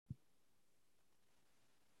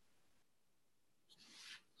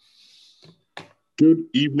Good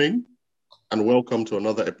evening and welcome to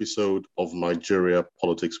another episode of Nigeria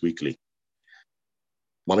Politics Weekly.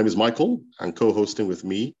 My name is Michael and co-hosting with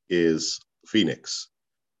me is Phoenix.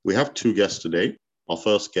 We have two guests today. Our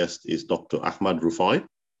first guest is Dr. Ahmad Rufai.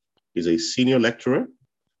 He's a senior lecturer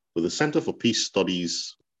with the Center for Peace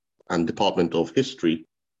Studies and Department of History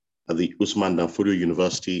at the Usman Danfodio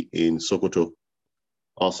University in Sokoto.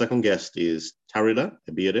 Our second guest is Tarila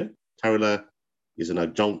Ebiede. Tarila is an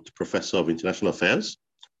adjunct professor of international affairs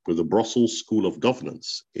with the Brussels School of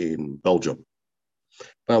Governance in Belgium.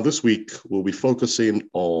 Now, this week, we'll be focusing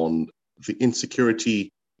on the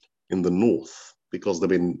insecurity in the north, because there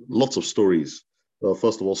have been lots of stories.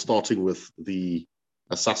 First of all, starting with the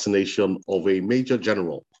assassination of a major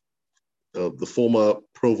general, the former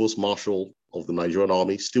provost marshal of the Nigerian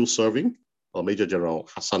army, still serving, Major General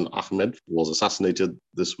Hassan Ahmed, was assassinated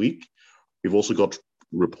this week. We've also got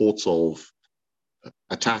reports of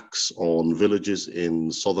attacks on villages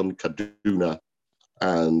in southern Kaduna,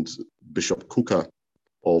 and Bishop Kuka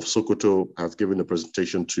of Sokoto has given a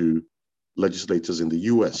presentation to legislators in the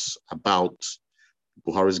US about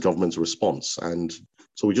Buhari's government's response. And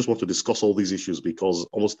so we just want to discuss all these issues because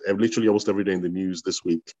literally almost every day in the news this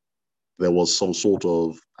week, there was some sort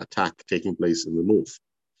of attack taking place in the north.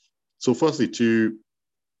 So firstly, to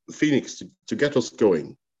Phoenix, to get us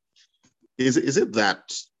going, is it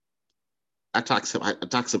that attacks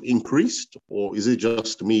have increased, or is it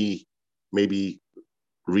just me maybe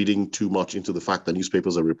reading too much into the fact that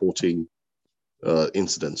newspapers are reporting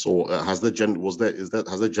incidents, or has there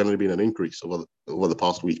generally been an increase over the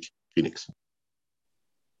past week, Phoenix?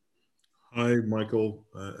 Hi, Michael,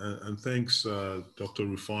 and thanks, Dr.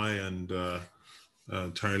 Rufai and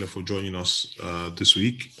Tarila, for joining us this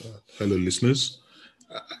week. Hello, listeners.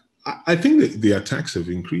 I think that the attacks have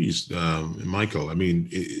increased, Michael. I mean,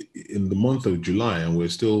 in the month of July, and we're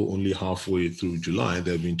still only halfway through July,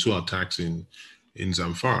 there have been 2 attacks in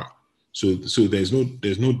Zamfara. So there's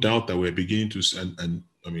no doubt that we're beginning to, and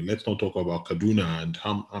I mean, let's not talk about Kaduna and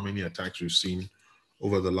how many attacks we've seen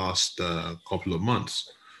over the last couple of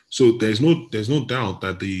months. So there's no doubt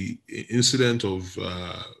that the incident of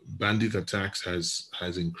bandit attacks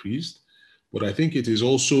has increased, but I think it is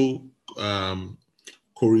also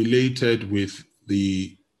correlated with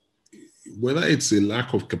whether it's a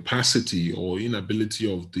lack of capacity or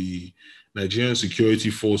inability of the Nigerian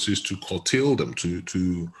security forces to curtail them,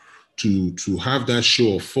 to have that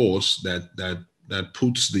show of force that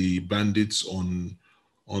puts the bandits on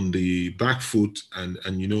the back foot and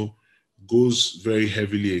goes very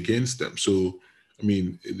heavily against them. So I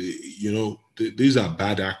mean, these are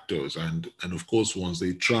bad actors, and of course, once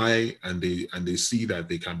they try and they see that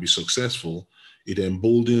they can be successful, it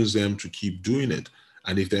emboldens them to keep doing it.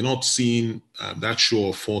 And if they're not seeing that show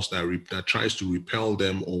of force that tries to repel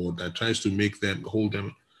them or that tries to hold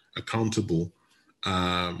them accountable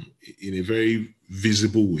in a very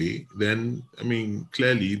visible way, then I mean,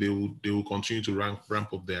 clearly they will continue to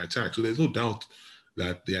ramp up their attacks. So there's no doubt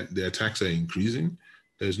that the attacks are increasing.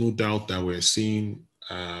 There's no doubt that we're seeing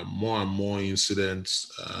more and more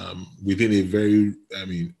incidents within a very,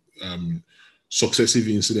 successive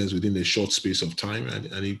incidents within a short space of time, and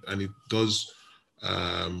it does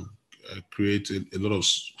create a lot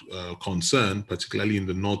of concern, particularly in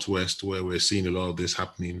the Northwest, where we're seeing a lot of this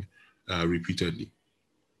happening repeatedly.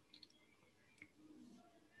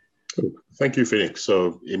 Thank you, Phoenix.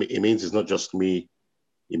 So it means it's not just me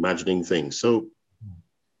imagining things. So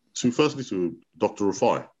firstly to Dr.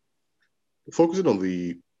 Rufai, focusing on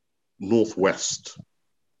the Northwest,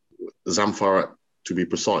 Zamfara to be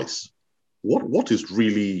precise, what is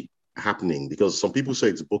really happening? Because some people say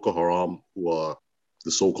it's Boko Haram, who are the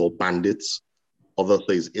so-called bandits. Others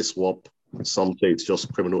say it's ISWAP. Some say it's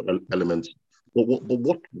just criminal elements. But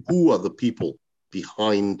who are the people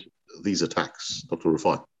behind these attacks, Dr.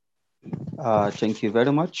 Rufai? Thank you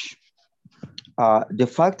very much. The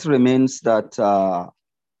fact remains that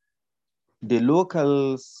the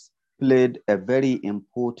locals played a very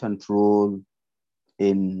important role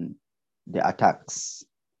in the attacks.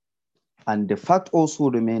 And the fact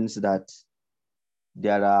also remains that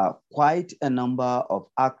there are quite a number of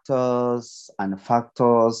actors and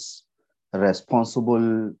factors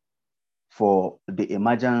responsible for the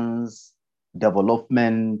emergence,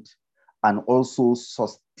 development, and also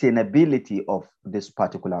sustainability of this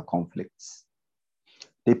particular conflicts.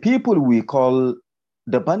 The people we call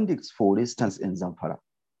the bandits, for instance, in Zamfara,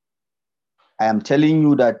 I am telling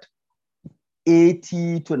you that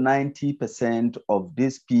 80 to 90% of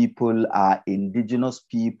these people are indigenous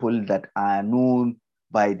people that are known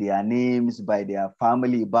by their names, by their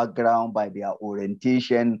family background, by their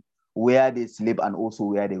orientation, where they sleep, and also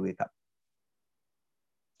where they wake up.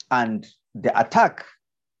 And the attack,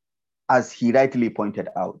 as he rightly pointed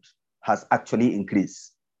out, has actually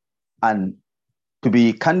increased. And to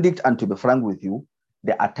be candid and to be frank with you,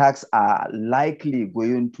 the attacks are likely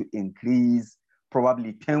going to increase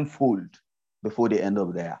probably tenfold before the end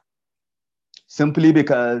of the year. Simply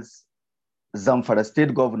because Zamfara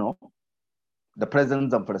State Governor, the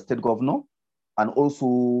present Zamfara State Governor, and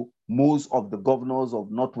also most of the governors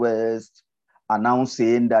of Northwest are now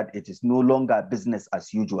saying that it is no longer business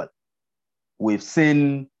as usual. We've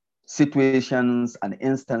seen situations and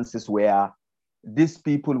instances where these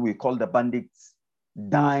people we call the bandits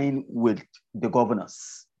dine with the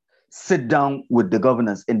governors, sit down with the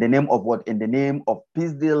governors in the name of what? In the name of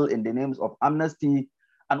peace deal, in the names of amnesty,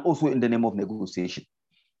 and also in the name of negotiation.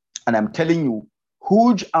 And I'm telling you,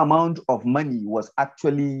 huge amount of money was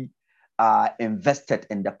actually invested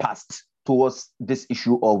in the past towards this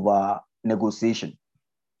issue of negotiation.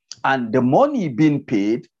 And the money being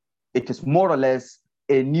paid, it is more or less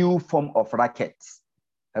a new form of racket.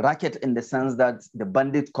 A racket in the sense that the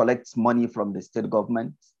bandit collects money from the state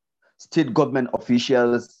government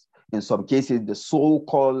officials, in some cases, the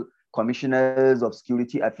so-called commissioners of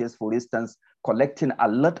security affairs, for instance, collecting a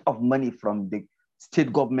lot of money from the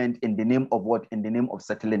state government in the name of what? In the name of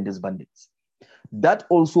settling these bandits. That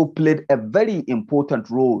also played a very important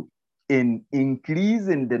role in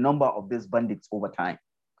increasing the number of these bandits over time,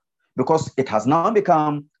 because it has now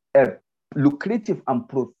become a lucrative and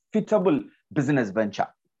profitable business venture.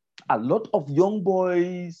 A lot of young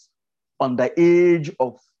boys on the age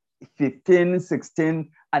of 15, 16,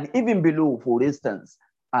 and even below, for instance,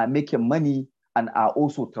 are making money and are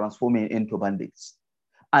also transforming into bandits.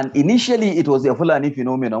 And initially, it was a Fulani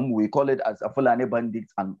phenomenon. We call it as a Fulani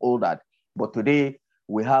bandits and all that. But today,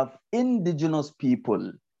 we have indigenous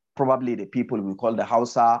people, probably the people we call the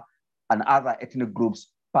Hausa and other ethnic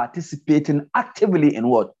groups, participating actively in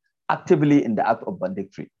what? Actively in the act of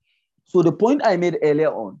banditry. So the point I made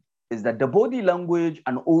earlier on is that the body language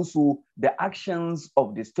and also the actions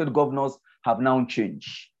of the state governors have now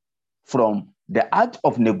changed from the act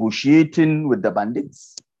of negotiating with the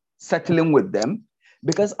bandits, settling with them.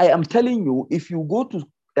 Because I am telling you, if you go to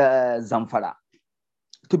Zamfara,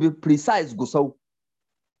 to be precise, Gusau,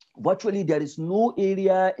 virtually there is no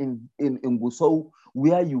area in Gusau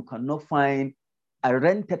where you cannot find a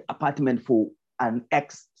rented apartment for an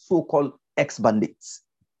so-called ex-bandits.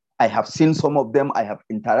 I have seen some of them, I have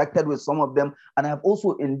interacted with some of them, and I have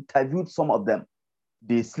also interviewed some of them.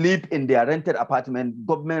 They sleep in their rented apartment,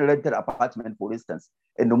 government rented apartment, for instance.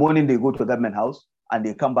 In the morning, they go to a government house and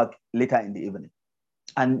they come back later in the evening.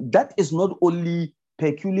 And that is not only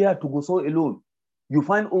peculiar to Gusau alone. You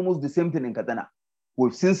find almost the same thing in Katana.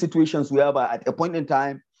 We've seen situations whereby at a point in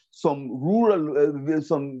time, some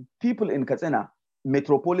some people in Katsina,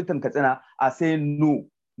 metropolitan Katsina, are saying no,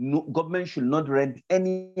 government should not rent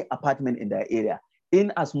any apartment in their area,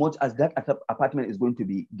 in as much as that apartment is going to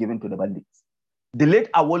be given to the bandits. The late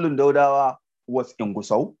Awolun Daudawa was in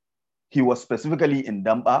Gusau. He was specifically in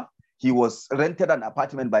Dampa. He was rented an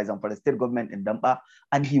apartment by Zamfara state government in Dampa,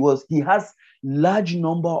 and he has large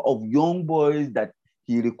number of young boys that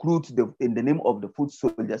he recruits in the name of the foot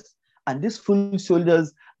soldiers. And these foot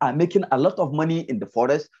soldiers are making a lot of money in the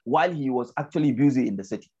forest while he was actually busy in the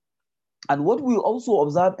city. And what we also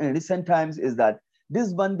observe in recent times is that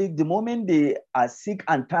these bandits, the moment they are sick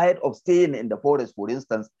and tired of staying in the forest, for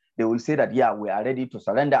instance, they will say that, yeah, we are ready to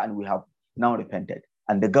surrender and we have now repented.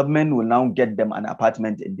 And the government will now get them an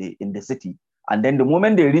apartment in the city. And then the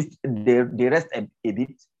moment they rest a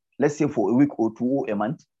bit, let's say for a week or two or a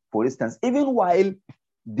month, for instance, even while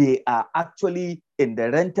they are actually in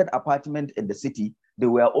the rented apartment in the city, they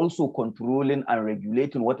were also controlling and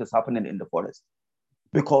regulating what is happening in the forest.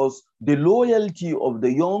 Because the loyalty of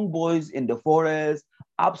the young boys in the forest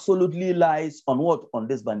absolutely lies on what? On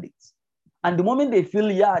these bandits. And the moment they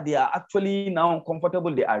feel, yeah, they are actually now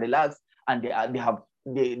comfortable, they are relaxed, and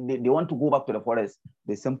they want to go back to the forest,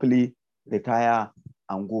 they simply retire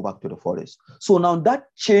and go back to the forest. So now that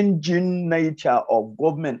changing nature of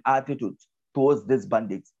government attitude towards these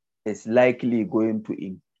bandits is likely going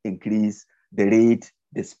to increase the rate,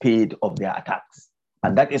 the speed of their attacks.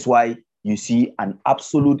 And that is why you see an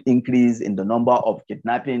absolute increase in the number of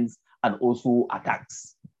kidnappings and also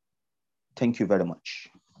attacks. Thank you very much.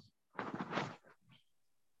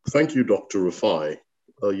 Thank you, Dr. Rufai.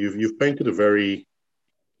 You've painted a very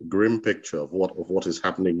grim picture of what is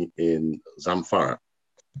happening in Zamfara.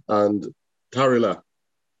 And Tarila,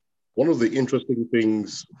 one of the interesting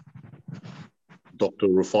things Dr.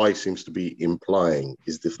 Rufai seems to be implying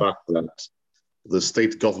is the fact that the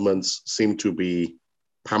state governments seem to be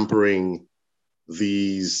pampering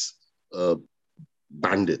these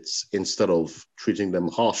bandits instead of treating them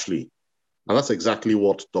harshly. And that's exactly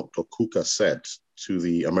what Dr. Kuka said to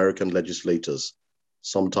the American legislators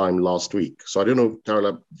sometime last week. So I don't know,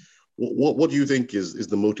 Tarala, what do you think is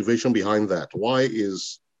the motivation behind that? Why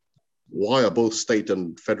are both state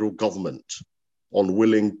and federal government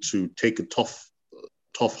unwilling to take a tough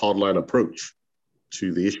hardline approach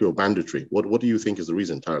to the issue of banditry? What do you think is the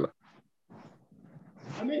reason, Tyler?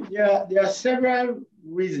 I mean, there are several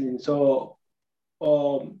reasons. So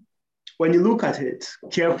when you look at it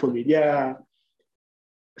carefully, there are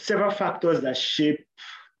several factors that shape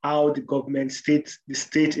how the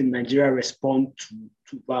state in Nigeria respond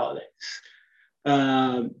to violence.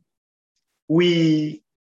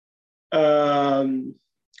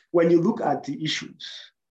 When you look at the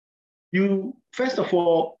issues, first of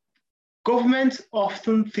all, governments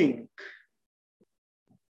often think,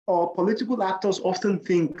 or political actors often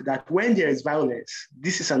think that when there is violence,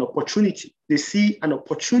 this is an opportunity. They see an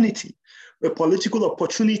opportunity, a political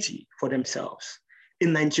opportunity for themselves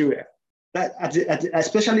in Nigeria,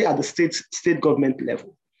 especially at the state government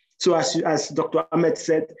level. So as Dr. Ahmed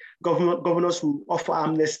said, governors will offer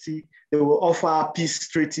amnesty, they will offer peace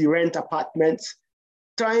treaty, rent apartments,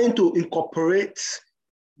 trying to incorporate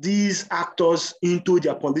these actors into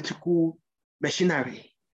their political machinery.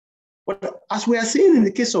 But as we are seeing in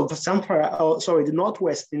the case of the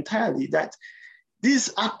Northwest entirely, that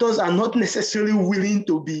these actors are not necessarily willing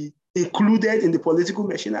to be included in the political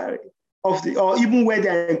machinery or even where they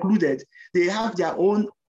are included, they have their own,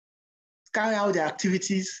 carry out their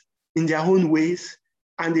activities in their own ways,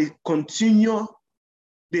 and they continue,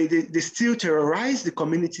 they still terrorize the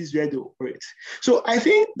communities where they operate. So I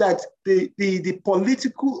think that the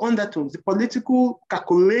political undertones, the political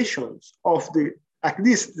calculations of at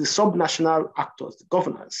least the subnational actors, the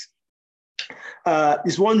governors,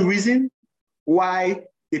 is one reason why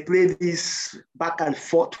they play this back and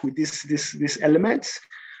forth with this elements.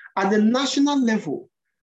 At the national level,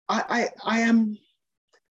 I am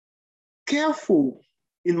careful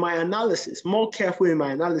in my analysis, more careful in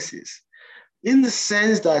my analysis, in the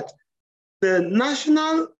sense that the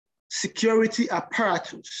national security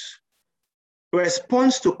apparatus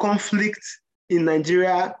responds to conflict in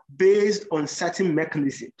Nigeria based on certain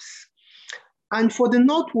mechanisms. And for the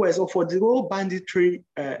Northwest, or for the whole banditry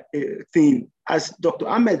thing, as Dr.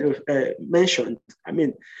 Ahmed mentioned, I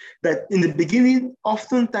mean, that in the beginning,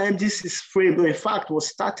 oftentimes this is framed, or in fact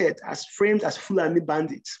was framed as Fulani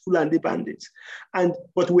bandits.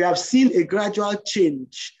 But we have seen a gradual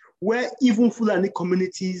change where even Fulani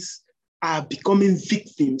communities are becoming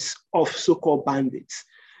victims of so-called bandits.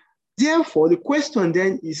 Therefore, the question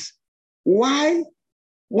then is, why?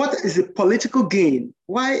 What is the political gain?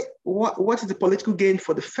 What is the political gain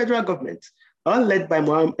for the federal government, led by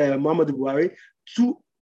Muhammadu Buhari, to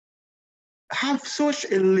have such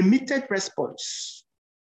a limited response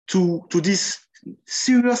to this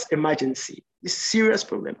serious emergency, this serious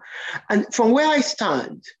problem? And from where I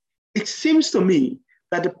stand, it seems to me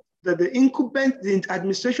that the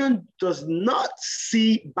administration does not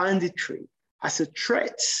see banditry as a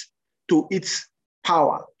threat to its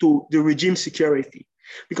power, to the regime security.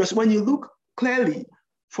 Because when you look clearly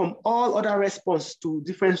from all other response to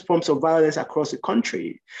different forms of violence across the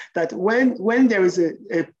country, that when there is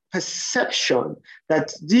a perception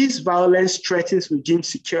that this violence threatens regime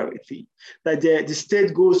security, that the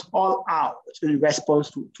state goes all out in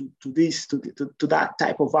response to that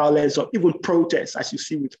type of violence, or even protests, as you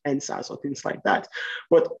see with NSAS or things like that.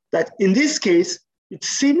 But that in this case, it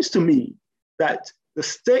seems to me that the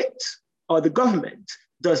state or the government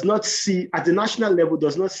does not see, at the national level,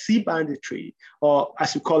 does not see banditry, or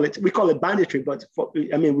as we call it banditry, but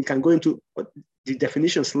we can go into the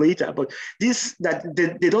definitions later, but they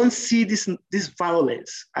don't see this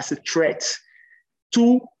violence as a threat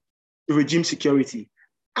to the regime security.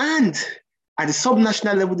 And at the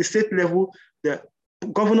subnational level, the state level, the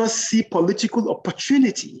governors see political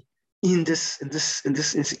opportunity in this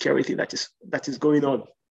insecurity that is going on.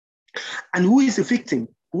 And who is the victim?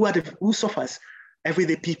 Who suffers?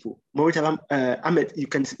 Everyday people. Mauritala Ahmed,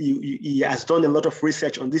 he has done a lot of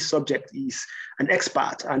research on this subject. He's an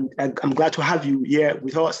expert, and I'm glad to have you here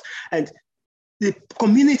with us. And the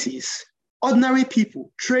communities, ordinary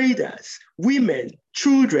people, traders, women,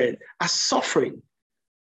 children are suffering.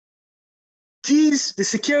 The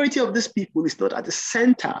security of these people is not at the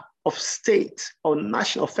center of state or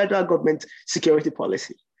national, federal government security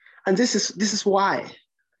policy. And this is why,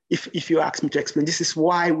 if you ask me to explain, this is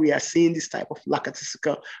why we are seeing this type of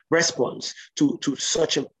lackadaisical response to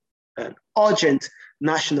such an urgent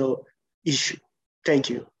national issue. Thank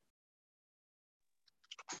you.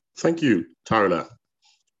 Thank you, Tarana.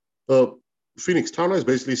 Phoenix, Tana is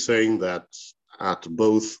basically saying that at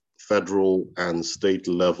both federal and state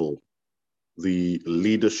level, the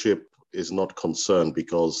leadership is not concerned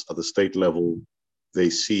because at the state level, they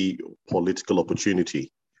see political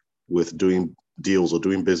opportunity with doing deals or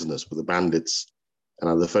doing business with the bandits. And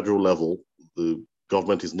at the federal level, the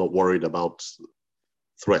government is not worried about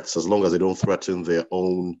threats as long as they don't threaten their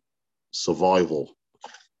own survival.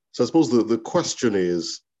 So I suppose the question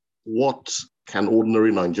is, what can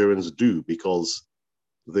ordinary Nigerians do? Because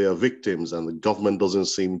they are victims and the government doesn't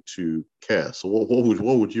seem to care. So what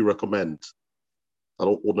would you recommend that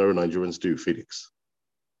ordinary Nigerians do, Felix?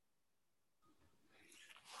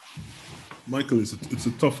 Michael, it's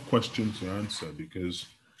a tough question to answer because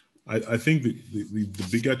I think the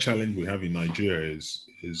bigger challenge we have in Nigeria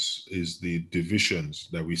is the divisions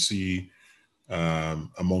that we see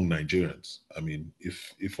among Nigerians. I mean,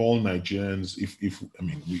 if all Nigerians, if I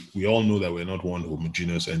mean, we all know that we're not one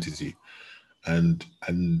homogeneous entity, and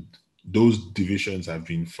those divisions have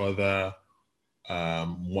been further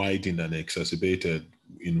widened and exacerbated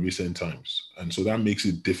in recent times, and so that makes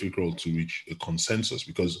it difficult to reach a consensus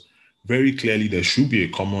because very clearly there should be a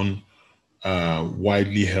common,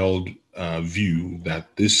 widely held view that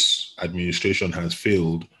this administration has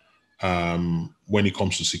failed when it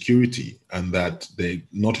comes to security and that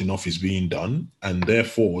not enough is being done. And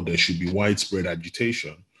therefore, there should be widespread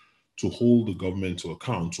agitation to hold the government to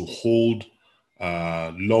account, to hold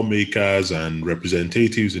lawmakers and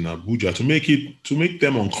representatives in Abuja to make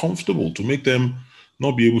them uncomfortable, to make them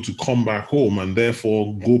not be able to come back home and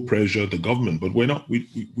therefore go pressure the government. But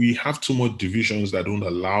we have too much divisions that don't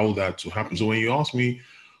allow that to happen. So when you ask me,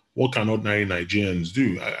 what can ordinary Nigerians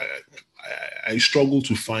do? I struggle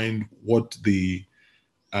to find what the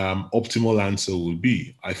optimal answer will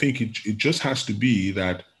be. I think it just has to be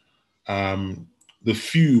that the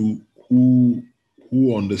few who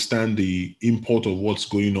understand the import of what's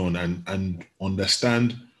going on and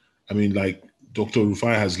understand, I mean, like Dr.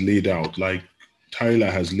 Rufai has laid out, like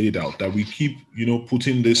Tyler has laid out, that we keep,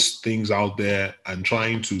 putting these things out there and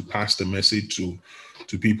trying to pass the message to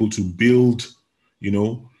people to build,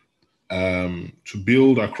 to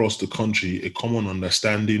build across the country a common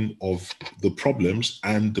understanding of the problems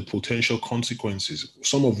and the potential consequences,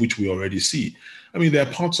 some of which we already see. I mean, there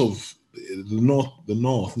are parts of the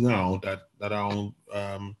north now that are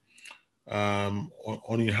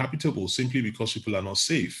uninhabitable simply because people are not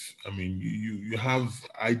safe. I mean, you have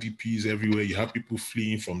IDPs everywhere. You have people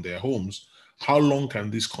fleeing from their homes. How long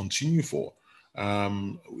can this continue for?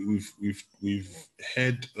 We've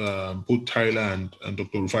heard both Tyler and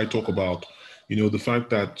Dr. Rufai talk about, the fact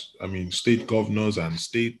that, I mean, state governors and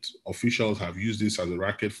state officials have used this as a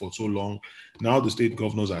racket for so long. Now the state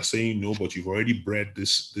governors are saying no, but you've already bred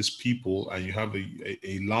this people, and you have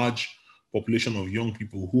a large population of young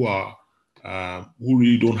people who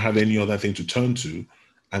really don't have any other thing to turn to,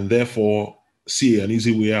 and therefore see an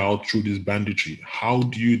easy way out through this banditry. How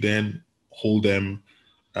do you then hold them?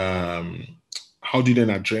 How do you then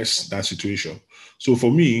address that situation? So for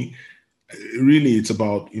me, really, it's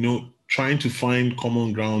about trying to find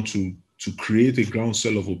common ground to create a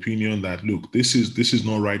groundswell of opinion that, look, this is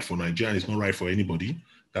not right for Nigeria, it's not right for anybody.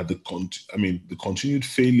 That the continued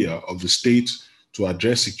failure of the state to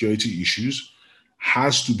address security issues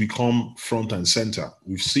has to become front and center.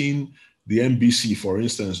 We've seen the NBC, for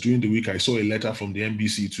instance, during the week. I saw a letter from the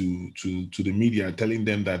NBC to the media telling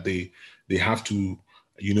them that they have to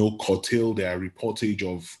curtail their reportage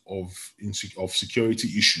of security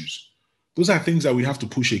issues. Those are things that we have to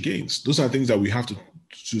push against. Those are things that we have to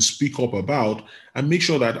speak up about and make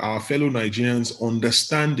sure that our fellow Nigerians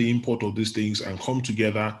understand the import of these things and come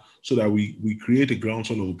together so that we create a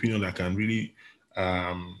groundswell of opinion that can really,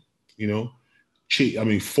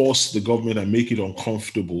 force the government and make it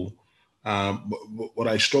uncomfortable. But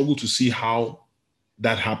I struggle to see how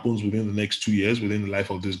that happens within the next 2 years, within the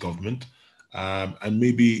life of this government. And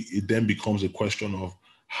maybe it then becomes a question of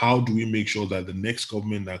how do we make sure that the next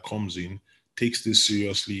government that comes in takes this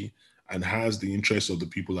seriously and has the interests of the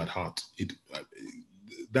people at heart.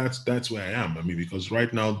 That's where I am. I mean, because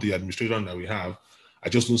right now the administration that we have, I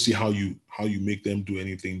just don't see how you make them do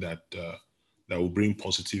anything that will bring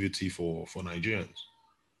positivity for Nigerians.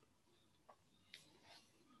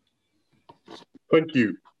 Thank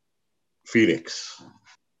you, Phoenix.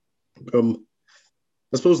 I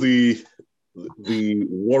suppose the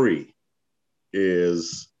worry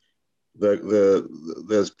is that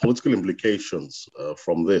there's political implications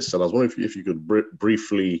from this, and I was wondering if you could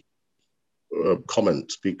briefly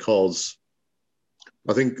comment, because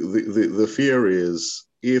I think the fear is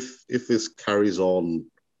if this carries on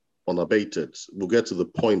unabated, we'll get to the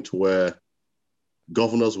point where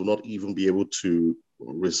governors will not even be able to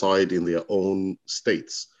reside in their own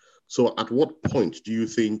states. So at what point do you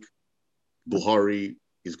think Buhari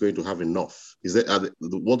is going to have enough?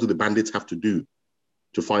 What do the bandits have to do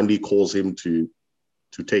to finally cause him to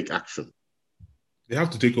take action? They have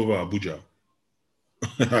to take over Abuja.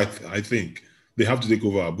 I think they have to take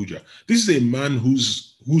over Abuja. This is a man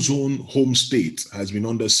whose own home state has been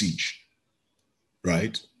under siege,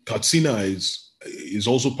 right? Katsina is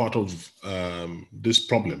also part of this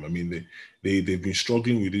problem. I mean, they've been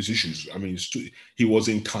struggling with these issues. I mean, he was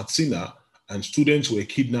in Katsina and students were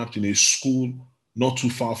kidnapped in a school not too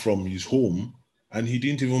far from his home, and he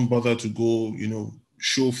didn't even bother to go,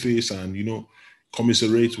 show face and,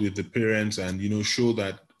 commiserate with the parents and,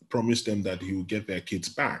 promise them that he will get their kids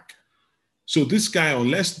back. So this guy,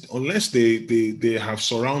 unless they have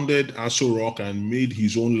surrounded Aso Rock and made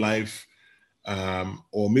his own life,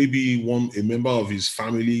 or maybe a member of his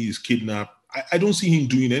family is kidnapped, I don't see him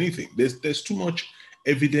doing anything. There's too much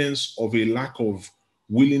evidence of a lack of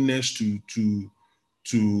willingness to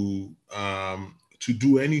do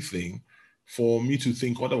anything for me to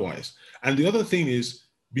think otherwise. And the other thing is,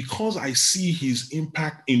 because I see his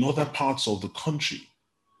impact in other parts of the country,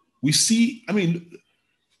 we see, I mean,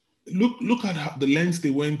 look at the lengths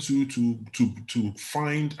they went to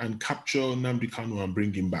find and capture Nnamdi Kanu and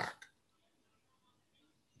bring him back,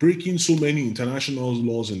 breaking so many international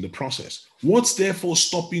laws in the process. What's therefore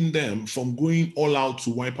stopping them from going all out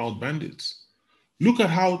to wipe out bandits? Look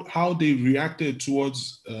at how they reacted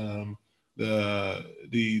towards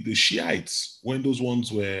the Shiites when those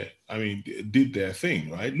ones did their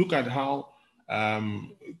thing, right? Look at how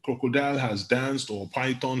Crocodile has danced or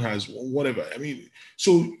Python has whatever. I mean,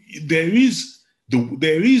 so there is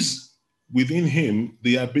within him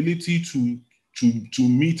the ability to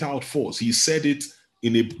mete out force. He said it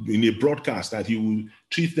in a broadcast that he will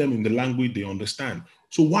treat them in the language they understand.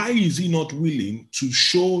 So why is he not willing to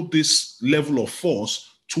show this level of force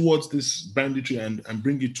towards this banditry and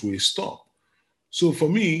bring it to a stop? So for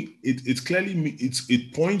me,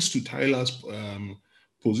 it points to Tyler's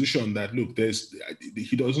position that, look,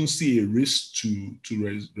 he doesn't see a risk to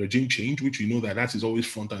regime change, which we know that is always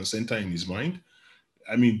front and center in his mind.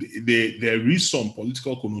 I mean, there is some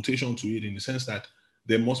political connotation to it in the sense that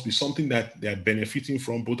there must be something that they're benefiting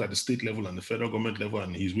from both at the state level and the federal government level,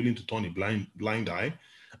 and he's willing to turn a blind eye.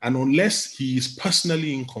 And unless he is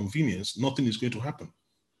personally inconvenienced, nothing is going to happen.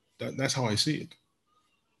 That's how I see it.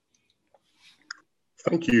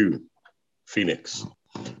 Thank you, Phoenix.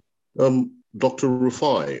 Dr.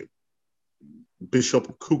 Rufai,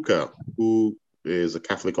 Bishop Kukah, who is a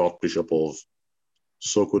Catholic Archbishop of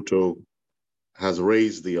Sokoto, has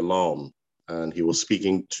raised the alarm, and he was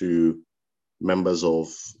speaking to members of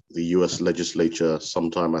the US legislature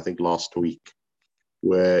sometime, I think last week,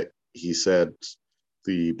 where he said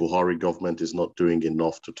the Buhari government is not doing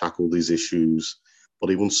enough to tackle these issues,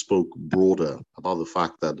 but even spoke broader about the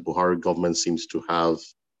fact that the Buhari government seems to have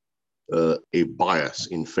a bias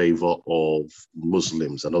in favor of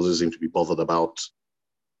Muslims and doesn't seem to be bothered about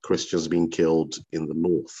Christians being killed in the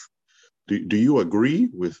north. Do you agree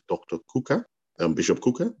with Dr. Kukah, Bishop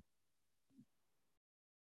Kukah?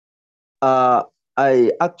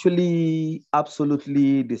 I actually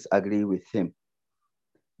absolutely disagree with him,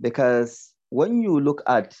 because when you look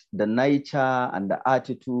at the nature and the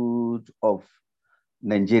attitude of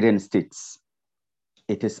Nigerian states,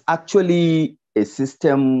 it is actually a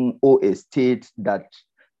system or a state that,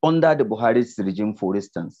 under the Buhari's regime, for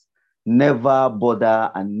instance, never bother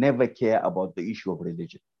and never care about the issue of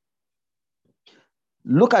religion.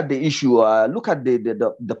 Look at the issue, look at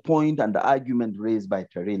the point and the argument raised by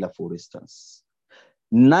Tarela, for instance.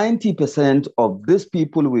 90% of these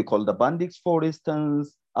people we call the bandits, for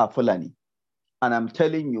instance, are Fulani. And I'm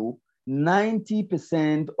telling you,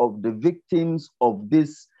 90% of the victims of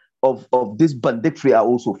this banditry are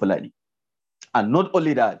also Fulani. And not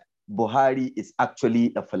only that, Buhari is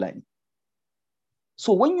actually a Fulani.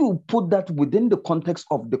 So when you put that within the context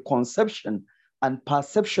of the conception and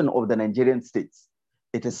perception of the Nigerian states,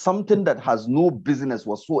 it is something that has no business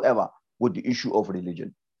whatsoever with the issue of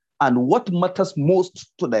religion. And what matters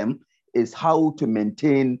most to them is how to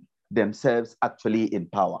maintain themselves actually in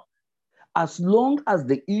power. As long as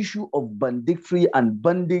the issue of banditry and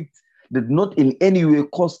bandits did not in any way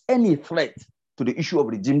cause any threat to the issue of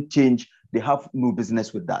regime change, they have no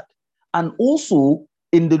business with that. And also,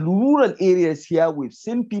 in the rural areas here, we've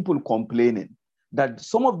seen people complaining that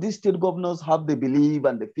some of these state governors have the belief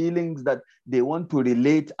and the feelings that they want to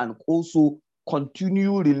relate and also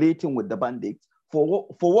continue relating with the bandits for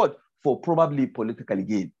what? For probably political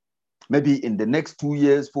gain. Maybe in the next 2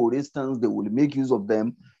 years, for instance, they will make use of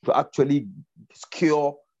them to actually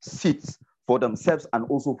secure seats for themselves and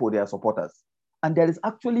also for their supporters. And there is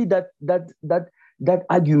actually that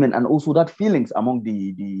argument and also that feelings among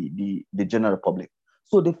the general public.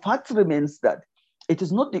 So the fact remains that it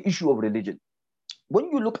is not the issue of religion. When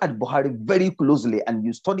you look at Buhari very closely and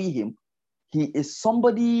you study him, he is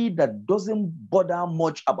somebody that doesn't bother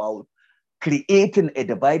much about creating a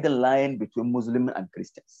dividing line between Muslim and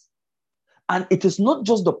Christians. And it is not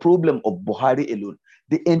just the problem of Buhari alone.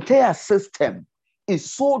 The entire system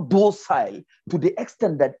is so docile to the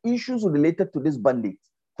extent that issues related to this bandit,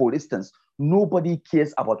 for instance, nobody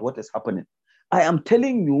cares about what is happening. I am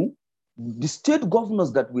telling you, the state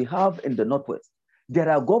governors that we have in the Northwest, there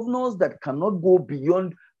are governors that cannot go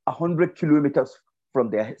beyond 100 kilometers from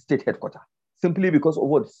their state headquarters, simply because of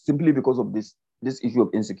what? Simply because of this issue of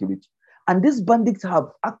insecurity. And these bandits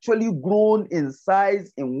have actually grown in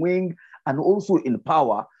size, in wing, and also in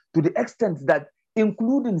power to the extent that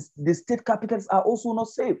including the state capitals are also not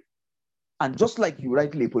safe. And just like you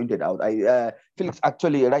rightly pointed out, Felix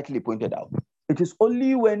actually rightly pointed out, it is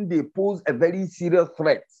only when they pose a very serious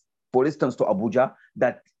threat, for instance, to Abuja,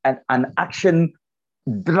 that an action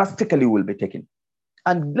drastically will be taken.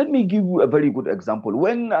 And let me give you a very good example.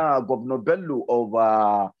 When Governor Bello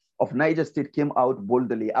of Niger State came out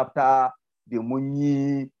boldly after the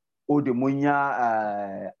Munya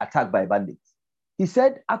attack by bandits, he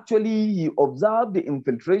said actually he observed the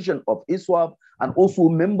infiltration of ISWAP and also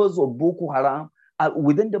members of Boko Haram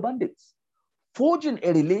within the bandits, forging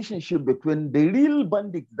a relationship between the real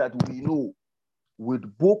bandits that we know with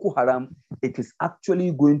Boko Haram. It is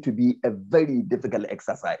actually going to be a very difficult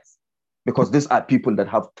exercise because these are people that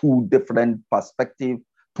have two different perspectives,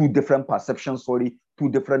 two different perceptions, two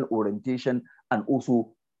different orientation, and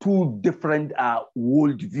also two different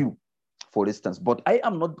worldview, for instance. But I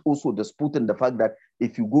am not also disputing the fact that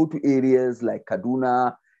if you go to areas like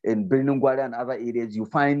Kaduna and Birnin Gwari and other areas, you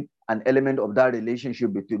find an element of that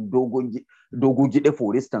relationship between Dogo Jide,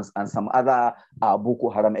 for instance, and some other Boko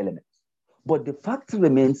Haram elements. But the fact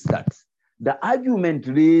remains that the argument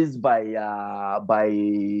raised by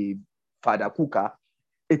Father Kuka,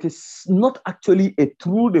 it is not actually a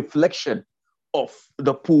true reflection of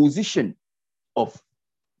the position of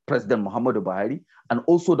President Muhammadu Buhari and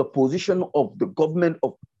also the position of the government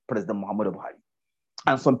of President Muhammadu Buhari.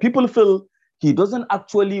 And some people feel he doesn't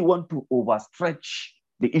actually want to overstretch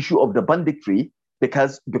the issue of the banditry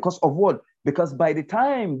because of what? Because by the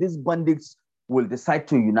time these bandits will decide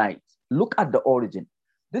to unite, look at the origin.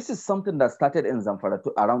 This is something that started in Zamfara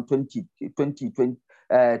around 2010,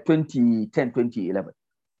 2011.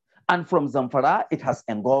 And from Zamfara, it has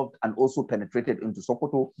engulfed and also penetrated into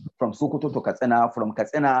Sokoto, from Sokoto to Katsina, from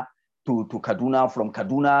Katsina to Kaduna, from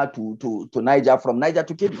Kaduna to Niger, from Niger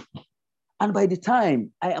to Kebbi. And by the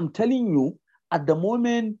time, I am telling you, at the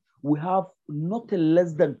moment, we have not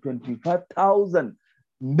less than 25,000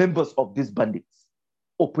 members of these bandits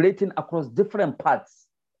operating across different parts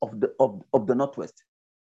of the Northwest.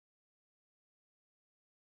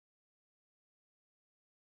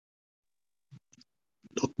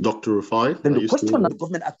 Dr. Rufai? Then the question that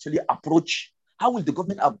government actually approach, how will the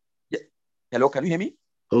government... Hello, can you hear me?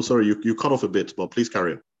 Oh, sorry, you cut off a bit, but please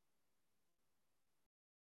carry on.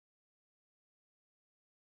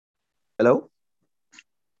 Hello?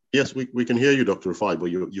 Yes, we can hear you, Dr. Rufai,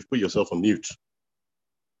 but you've put yourself on mute.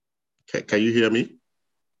 Can you hear me?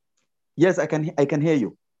 Yes, I can hear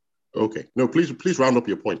you. Okay. No, please round up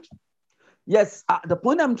your point. Yes, the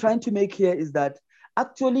point I'm trying to make here is that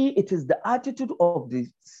actually it is the attitude of the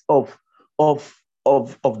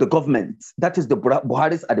government, that is the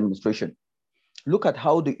Buhari's administration. Look at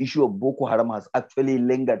how the issue of Boko Haram has actually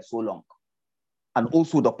lingered so long. And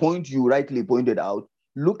also the point you rightly pointed out,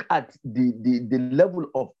 look at the level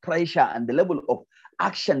of pressure and the level of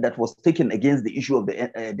action that was taken against the issue of the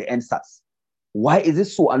NSAS. Why is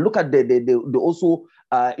this so? And look at the also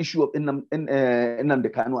issue of Nnamdi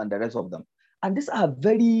Kanu and the rest of them. And these are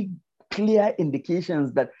very clear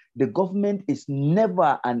indications that the government is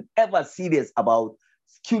never and ever serious about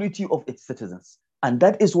security of its citizens. And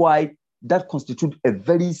that is why that constitutes a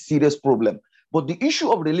very serious problem. But the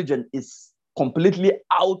issue of religion is completely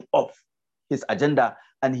out of his agenda,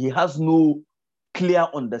 and he has no clear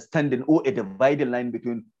understanding or a dividing line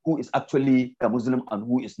between who is actually a Muslim and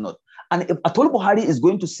who is not. And if Atol Buhari is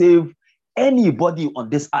going to save anybody on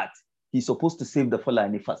this earth, he's supposed to save the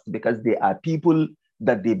Fulani first, because they are people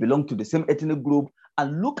that they belong to the same ethnic group.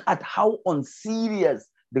 And look at how unserious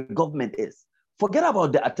the government is. Forget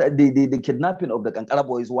about the kidnapping of the Kankara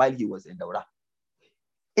boys while he was in Daura.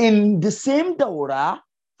 In the same Daura,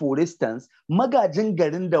 for instance, Magajin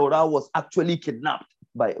Garin Daura was actually kidnapped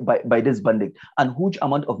by this bandit, and huge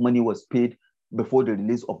amount of money was paid before the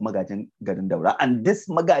release of Magaji Garin Daura. And this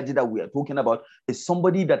Magaji that we are talking about is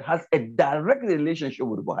somebody that has a direct relationship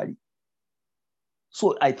with Buhari.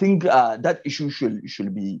 So I think that issue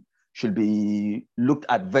should be looked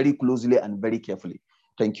at very closely and very carefully.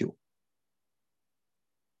 Thank you.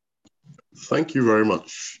 Thank you very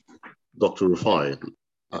much, Dr. Rufai.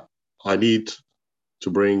 I need to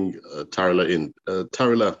bring Tarila in.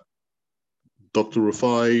 Tarila, Dr.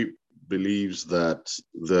 Rufai believes that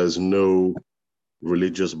there's no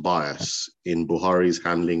religious bias in Buhari's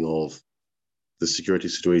handling of the security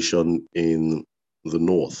situation in the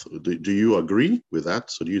north. Do you agree with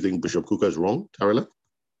that? So do you think Bishop Kukah is wrong, Tarila?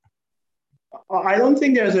 I don't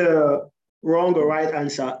think there's a wrong or right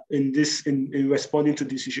answer in responding to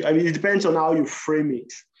this issue. I mean, it depends on how you frame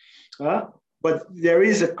it. But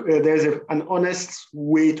there's an honest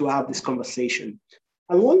way to have this conversation.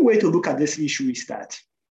 And one way to look at this issue is that,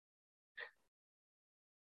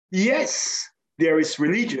 yes, there is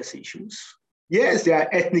religious issues. Yes, there are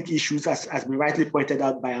ethnic issues, as been rightly pointed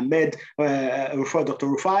out by Ahmed, Dr.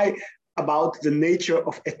 Rufai, about the nature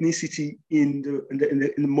of ethnicity in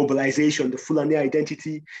the mobilization, the Fulani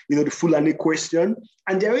identity, the Fulani question.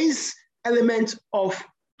 And there is elements of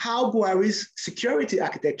how Buhari's security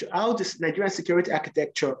architecture, how this Nigerian security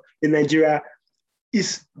architecture in Nigeria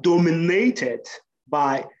is dominated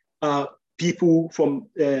by people from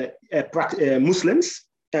Muslims.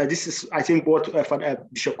 This is, I think, what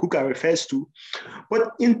Bishop Kukah refers to.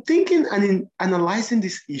 But in thinking and in analyzing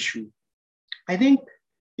this issue, I think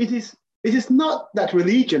it is not that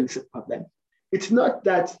religion is a problem. It's not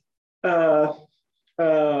that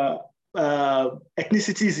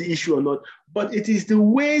ethnicity is the issue or not, but it is the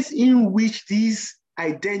ways in which these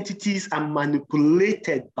identities are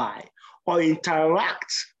manipulated by or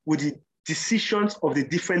interact with the decisions of the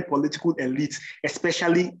different political elites,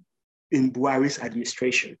 especially in Buhari's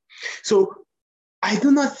administration. So I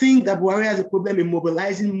do not think that Buhari has a problem in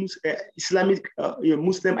mobilizing Islamic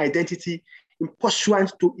Muslim identity in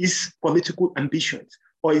pursuant to his political ambitions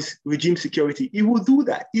or his regime security. He will do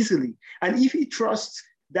that easily. And if he trusts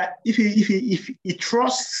that, if he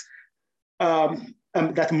trusts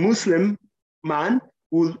that Muslim man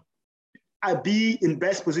will be in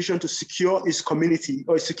best position to secure his community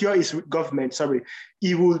or secure his government,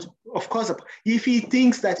 he would, of course, if he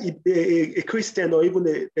thinks that a Christian or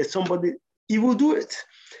even somebody, he will do it.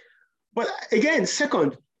 But again,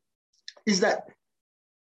 second, is that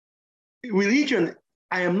religion,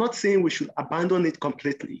 I am not saying we should abandon it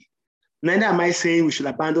completely. Neither am I saying we should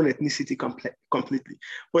abandon ethnicity completely.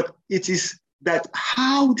 But it is that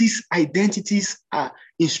how these identities are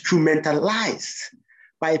instrumentalized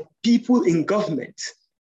by people in government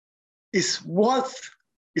is what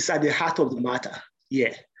is at the heart of the matter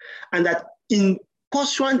here. And that in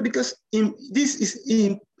pursuant, because this is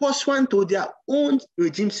in pursuant to their own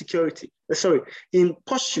regime security, in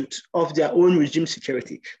pursuit of their own regime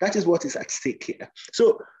security. That is what is at stake here.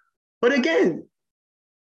 So, but again,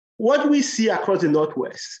 what we see across the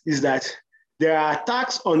Northwest is that there are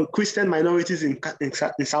attacks on Christian minorities in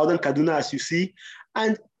southern Kaduna, as you see,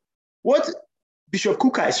 and what Bishop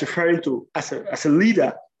Kukah is referring to as a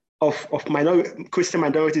leader of Christian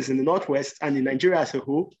minorities in the Northwest and in Nigeria as a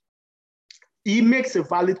whole, he makes a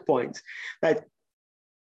valid point that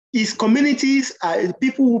his communities, the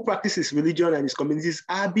people who practice his religion and his communities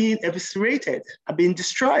are being eviscerated, are being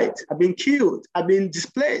destroyed, are being killed, are being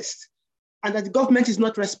displaced, and that the government is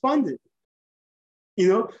not responding.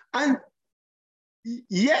 And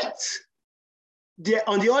yet,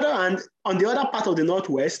 on the other hand, on the other part of the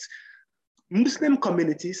Northwest, Muslim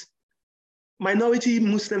communities, minority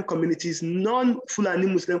Muslim communities, non-Fulani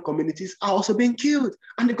Muslim communities are also being killed,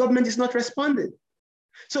 and the government is not responding.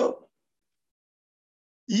 So,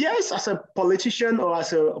 yes, as a politician or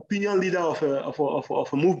as an opinion leader of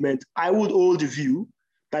a movement, I would hold the view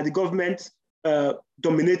that the government,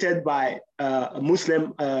 dominated by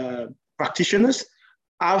Muslim practitioners,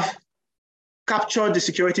 have captured the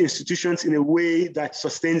security institutions in a way that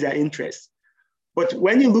sustains their interests. But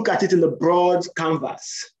when you look at it in the broad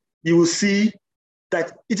canvas, you will see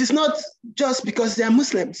that it is not just because they are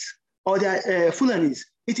Muslims or they are Fulanis.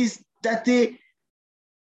 It is that they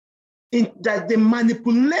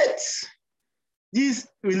manipulate these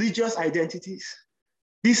religious identities,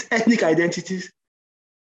 these ethnic identities,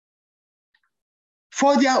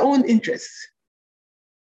 for their own interests,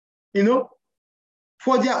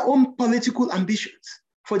 for their own political ambitions,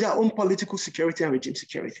 for their own political security and regime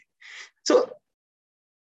security. So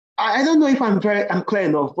I don't know if I'm clear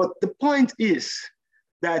enough, but the point is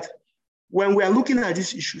that when we are looking at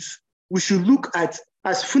these issues, we should look at,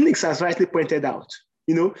 as Phoenix has rightly pointed out,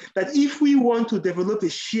 that if we want to develop a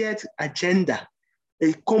shared agenda,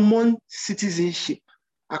 a common citizenship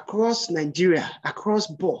across Nigeria, across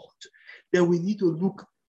board, then we need to look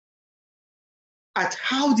at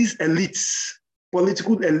how these elites,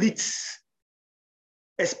 political elites,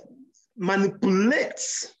 manipulate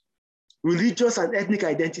religious and ethnic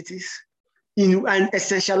identities and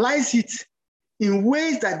essentialize it in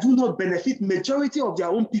ways that do not benefit majority of their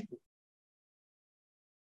own people.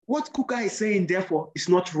 What Kukah is saying, therefore, is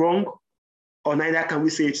not wrong, or neither can we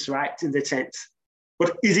say it's right in that sense.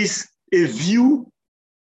 But it is a view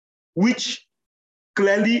which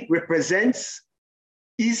clearly represents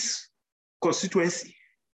his constituency,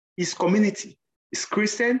 his community, is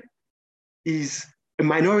Christian, is a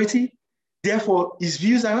minority. Therefore, his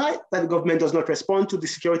views are right that the government does not respond to the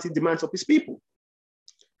security demands of his people.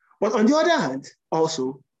 But on the other hand,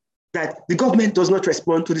 also, that the government does not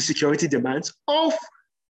respond to the security demands of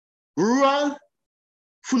rural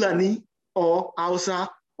Fulani or Hausa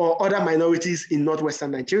or other minorities in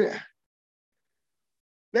northwestern Nigeria.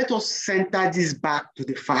 Let us center this back to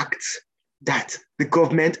the fact that the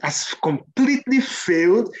government has completely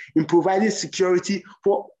failed in providing security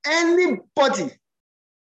for anybody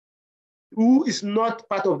who is not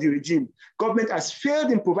part of the regime. Government has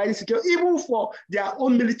failed in providing security even for their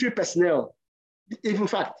own military personnel. In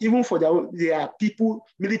fact, even for their people,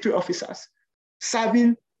 military officers,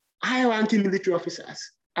 serving high-ranking military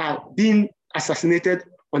officers are being assassinated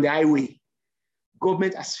on the highway.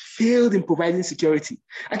 Government has failed in providing security.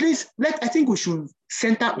 At least, I think we should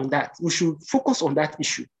center on that. We should focus on that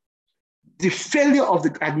issue. The failure of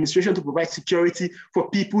the administration to provide security for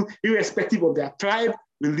people, irrespective of their tribe,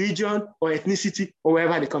 religion, or ethnicity, or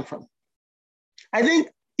wherever they come from. I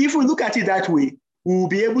think if we look at it that way, we will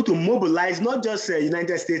be able to mobilize not just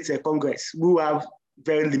United States Congress, who have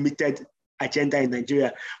very limited agenda in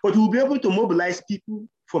Nigeria, but we'll be able to mobilize people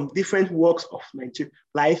from different walks of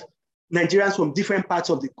life, Nigerians from different parts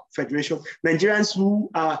of the Federation, Nigerians who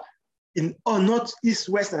are in north, east,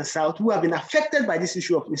 west, and south, who have been affected by this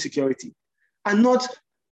issue of insecurity, and not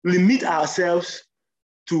limit ourselves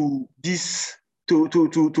to this,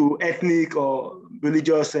 to ethnic or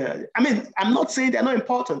religious. I'm not saying they're not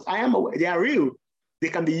important. I am aware they are real. They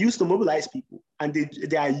can be used to mobilize people, and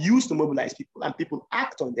they are used to mobilize people, and people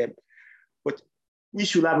act on them. But we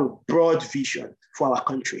should have a broad vision for our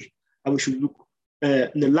country, and we should look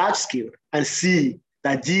in a large scale and see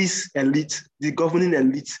that these elites, the governing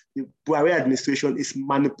elites, the Buhari administration is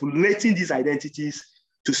manipulating these identities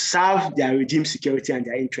to serve their regime security and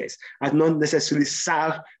their interests, and not necessarily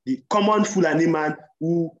serve the common Fulani man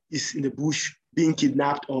who is in the bush being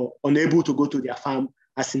kidnapped or unable to go to their farm,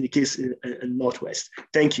 as in the case in Northwest.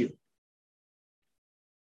 Thank you.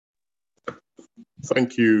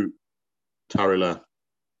 Thank you, Tarila.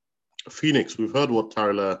 Phoenix, we've heard what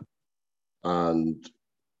Tarila and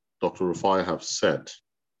Dr. Rufai have said.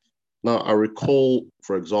 Now, I recall,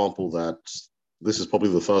 for example, that this is probably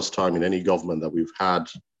the first time in any government that we've had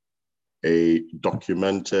a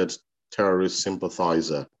documented terrorist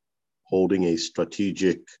sympathizer holding a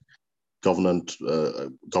strategic government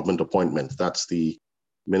appointment. That's the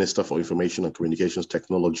Minister for Information and Communications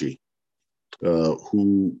Technology,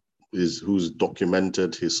 who's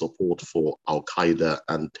documented his support for Al-Qaeda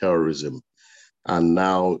and terrorism. And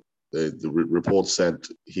now the report said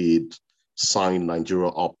he'd signed Nigeria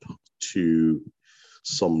up to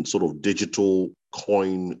some sort of digital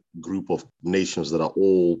coin group of nations that are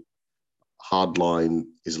all hardline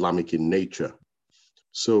Islamic in nature.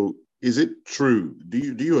 So is it true? Do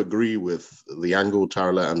you agree with the angle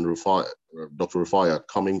Tarila and Dr. Rufai are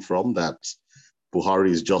coming from, that Buhari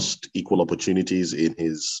is just equal opportunities in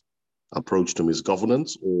his approach to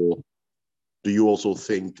misgovernance, or do you also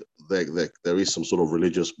think that there is some sort of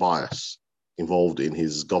religious bias involved in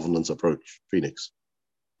his governance approach? Phoenix.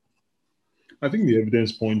 I think the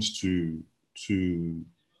evidence points to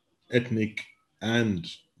ethnic and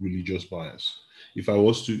religious bias. If I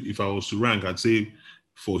was to rank, I'd say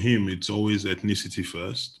for him it's always ethnicity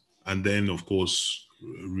first, and then of course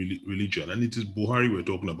religion. And it is Buhari we're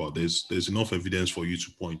talking about. There's enough evidence for you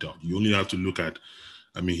to point out. You only have to look at,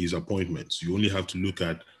 his appointments. You only have to look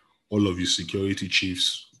at all of his security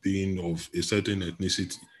chiefs being of a certain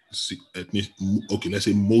ethnicity. Okay, let's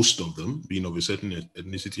say most of them being of a certain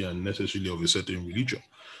ethnicity and necessarily of a certain religion.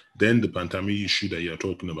 Then the Pantami issue that you're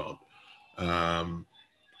talking about.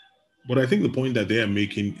 But I think the point that they are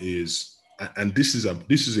making is, and this is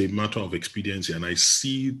a matter of expediency, and I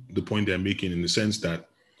see the point they're making in the sense that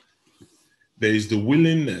there is the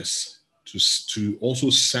willingness to also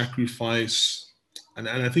sacrifice, and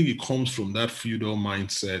I think it comes from that feudal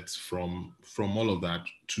mindset, from all of that,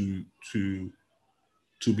 to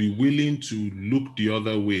to be willing to look the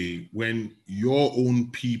other way when your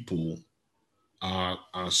own people are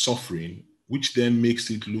suffering, which then makes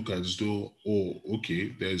it look as though, oh,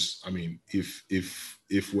 okay, there's, I mean, if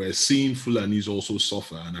we're seeing Fulanis also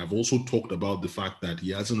suffer, and I've also talked about the fact that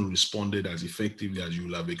he hasn't responded as effectively as you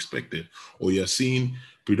would have expected, or you're seeing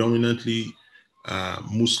predominantly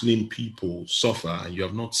Muslim people suffer, and you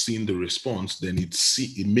have not seen the response, then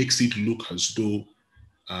it makes it look as though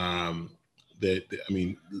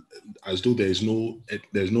as though there's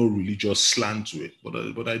no religious slant to it.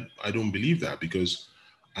 But I don't believe that, because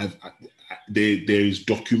there is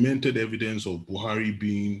documented evidence of Buhari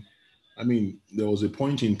being. I mean, there was a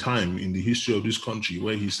point in time in the history of this country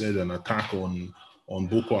where he said an attack on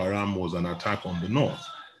Boko Haram was an attack on the North.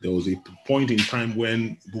 There was a point in time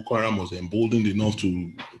when Boko Haram was emboldened enough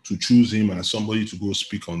to choose him as somebody to go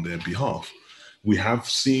speak on their behalf. We have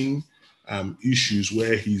seen issues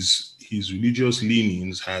where his religious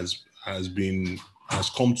leanings has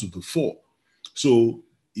come to the fore. So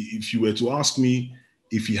if you were to ask me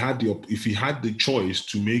if he had the choice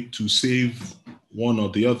to save one or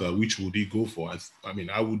the other, which would he go for?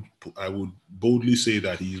 I would boldly say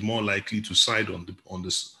that he is more likely to side on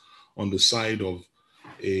the side of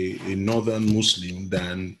a northern Muslim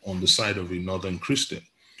than on the side of a northern Christian.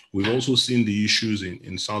 We've also seen the issues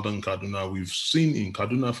in southern Kaduna. We've seen in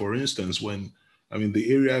Kaduna, for instance,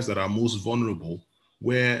 the areas that are most vulnerable,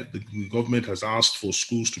 where the government has asked for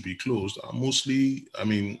schools to be closed, are mostly,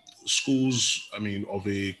 schools, of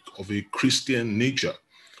a Christian nature.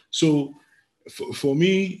 So for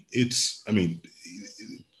me, it's,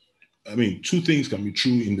 two things can be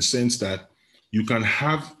true in the sense that you can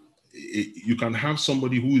have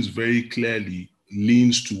somebody who is very clearly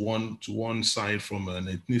leans to one side from an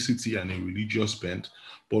ethnicity and a religious bent,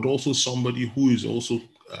 but also somebody who is also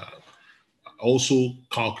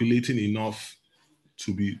calculating enough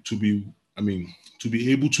to be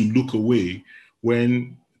able to look away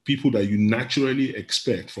when people that you naturally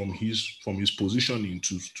expect from his positioning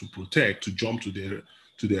to protect, to jump to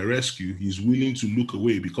their rescue, he's willing to look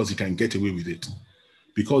away because he can get away with it,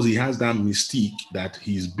 because he has that mystique that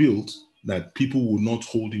he's built that people will not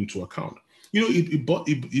hold him to account.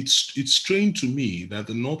 It's strange to me that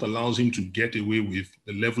the North allows him to get away with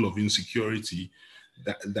the level of insecurity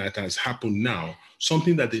that has happened now,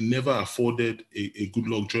 something that they never afforded a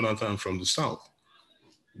Goodluck Jonathan from the South.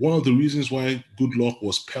 One of the reasons why Goodluck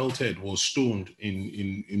was stoned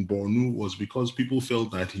in Borno was because people felt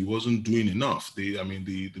that he wasn't doing enough. The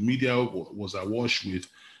media was awash with,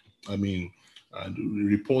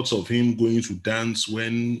 reports of him going to dance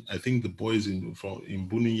when I think the boys in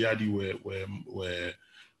Bunyadi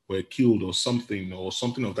were killed or something of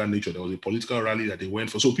that nature. There was a political rally that they went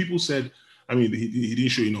for. So people said, he didn't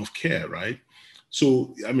show enough care, right?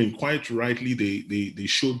 So, quite rightly, they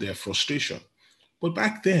showed their frustration. But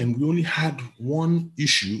back then, we only had one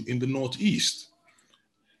issue in the Northeast.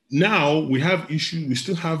 Now we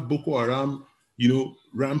still have Boko Haram,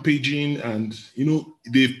 rampaging, and,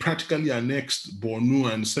 they've practically annexed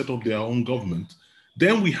Borno and set up their own government.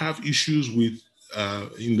 Then we have issues with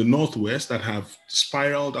in the Northwest that have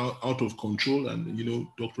spiraled out of control. And,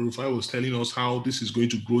 Dr. Rufai was telling us how this is going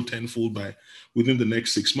to grow tenfold within the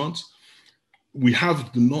next 6 months. We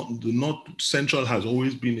have the North Central has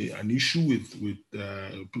always been an issue with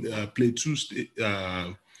Plateau State.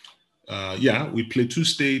 With Plateau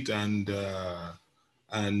State and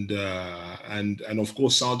of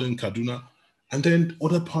course Southern Kaduna, and then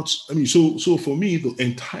other parts. So for me, the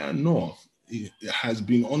entire North has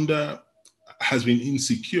been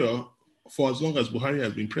insecure for as long as Buhari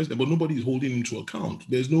has been president, but nobody is holding him to account.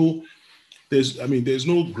 There's no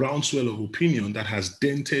groundswell of opinion that has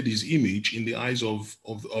dented his image in the eyes of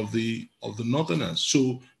the Northerners.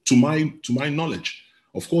 So to my knowledge,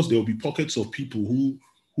 of course, there will be pockets of people who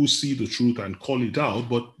see the truth and call it out,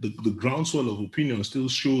 but the groundswell of opinion still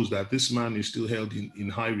shows that this man is still held in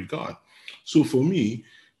high regard. So for me,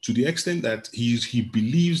 to the extent that he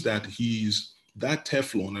believes that he's that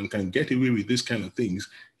Teflon and can get away with this kind of things,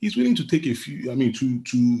 he's willing to take a few,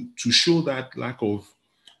 to show that lack of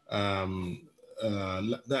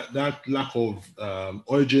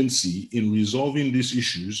urgency in resolving these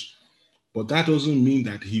issues. But that doesn't mean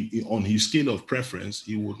that he, on his scale of preference,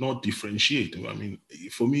 he would not differentiate.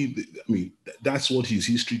 For me, that's what his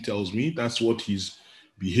history tells me. That's what his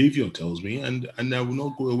behavior tells me, and I will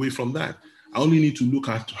not go away from that. I only need to look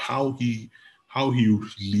at how he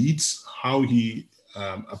leads, how he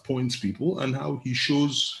appoints people, and how he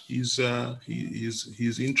shows his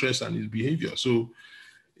interest and his behavior. So,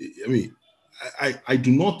 I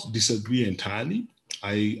do not disagree entirely.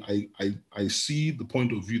 I see the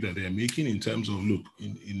point of view that they're making in terms of, look,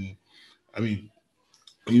 with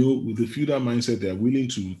the feudal mindset, they're willing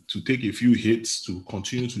to take a few hits to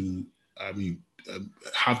continue to,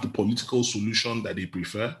 have the political solution that they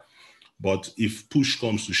prefer. But if push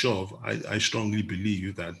comes to shove, I strongly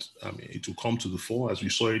believe that it will come to the fore, as we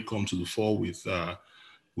saw it come to the fore with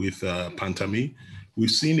Pantami. We've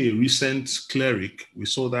seen a recent cleric. We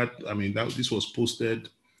saw that. This was posted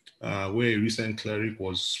where a recent cleric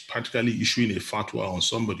was practically issuing a fatwa on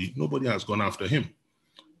somebody. Nobody has gone after him.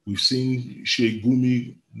 We've seen Sheikh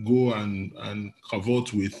Gumi go and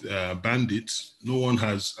cavort with bandits. No one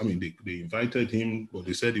has. They invited him, but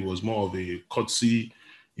they said it was more of a courtesy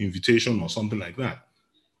invitation or something like that.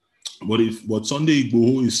 But Sunday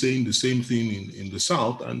Igboho is saying the same thing in the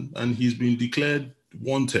South, and he's been declared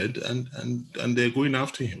wanted, and they're going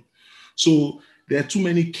after him. So there are too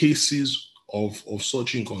many cases of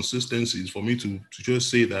such inconsistencies for me to just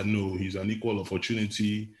say that no, he's an equal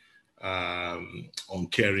opportunity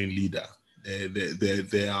uncaring leader.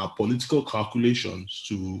 There are political calculations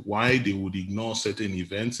to why they would ignore certain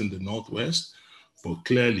events in the Northwest, but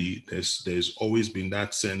clearly there's always been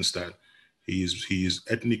that sense that he is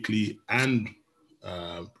ethnically and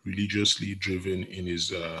religiously driven in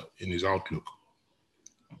his outlook.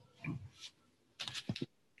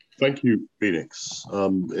 Thank you, Phoenix.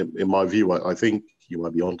 In my view, I think you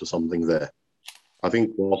might be onto something there. I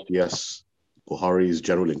think whilst, yes, Buhari's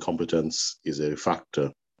general incompetence is a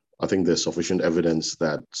factor, I think there's sufficient evidence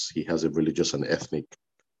that he has a religious and ethnic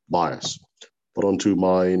bias. But on to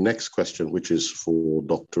my next question, which is for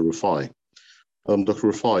Dr. Rufai. Dr.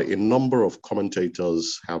 Rufai, a number of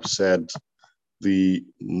commentators have said the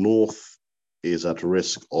North is at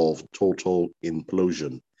risk of total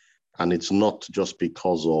implosion. And it's not just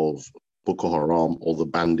because of Boko Haram or the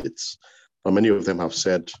bandits. Many of them have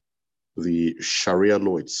said the Sharia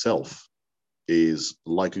law itself is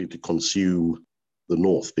likely to consume the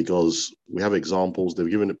North, because we have examples.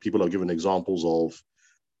 People are given examples of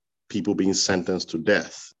people being sentenced to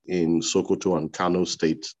death in Sokoto and Kano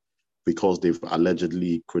state because they've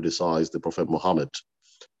allegedly criticized the Prophet Muhammad.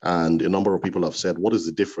 And a number of people have said, what is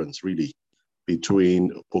the difference really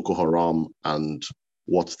between Boko Haram and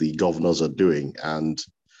what the governors are doing? And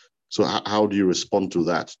so how do you respond to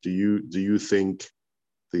that? Do you think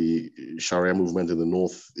the Sharia movement in the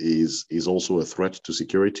North is also a threat to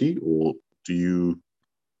security, or do you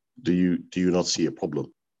not see a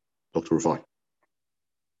problem, Dr. Rufai?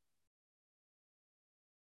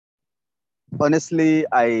 Honestly,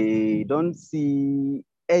 I don't see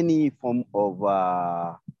any form of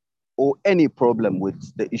or any problem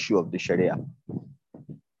with the issue of the Sharia.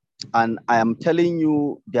 And I am telling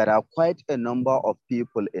you, there are quite a number of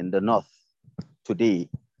people in the North today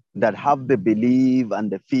that have the belief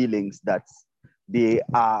and the feelings that they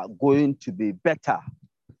are going to be better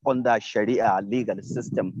under Sharia legal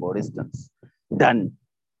system, for instance, than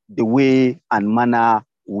the way and manner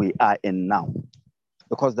we are in now.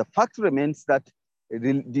 Because the fact remains that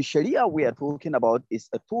the Sharia we are talking about is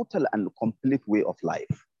a total and complete way of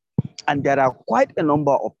life. And there are quite a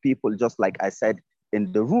number of people, just like I said,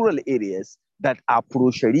 in the rural areas that are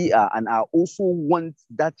pro-Sharia and are also want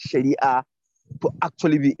that Sharia to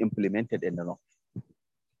actually be implemented in the North.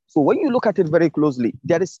 So when you look at it very closely,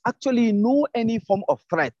 there is actually no any form of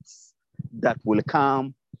threats that will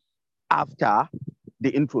come after the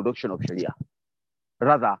introduction of Sharia.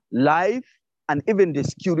 Rather, life and even the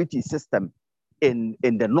security system in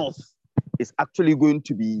the North is actually going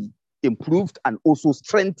to be improved and also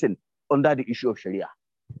strengthened under the issue of Sharia.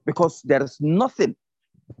 Because there is nothing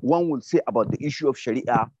one will say about the issue of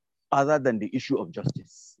Sharia other than the issue of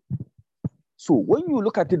justice. So when you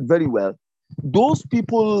look at it very well, those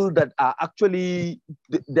people that are actually,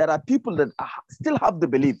 there are people that still have the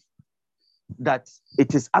belief that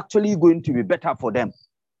it is actually going to be better for them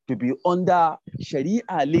to be under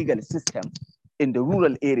Sharia legal system in the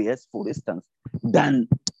rural areas, for instance, than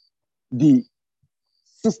the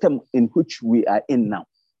system in which we are in now.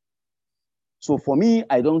 So for me,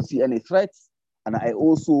 I don't see any threats, and I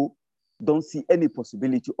also don't see any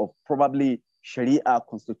possibility of probably Sharia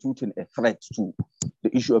constituting a threat to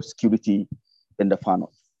the issue of security in the far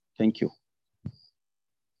north. Thank you.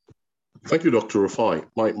 Thank you, Dr. Rufai.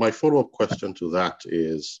 My follow-up question to that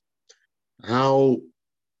is, how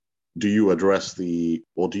do you address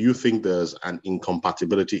or do you think there's an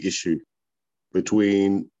incompatibility issue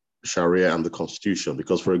between Sharia and the Constitution?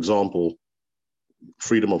 Because, for example,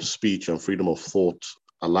 freedom of speech and freedom of thought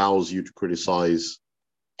allows you to criticize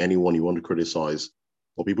anyone you want to criticize,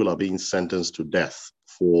 but people are being sentenced to death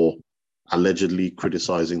for allegedly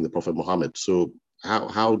criticizing the Prophet Muhammad. So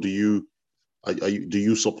how do you do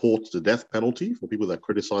you support the death penalty for people that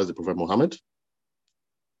criticize the Prophet Muhammad?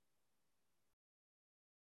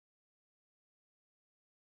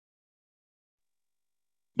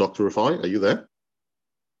 Dr. Rufai, are you there?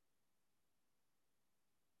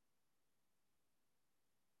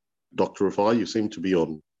 Dr. Rufai, you seem to be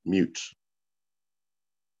on mute.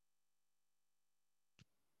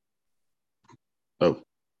 Oh,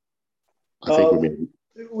 I think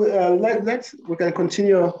we can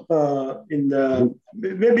continue in the,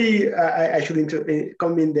 maybe I should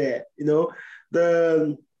come in there. You know,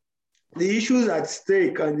 the issues at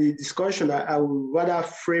stake and the discussion, I would rather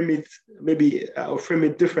frame it, maybe or frame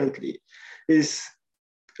it differently, is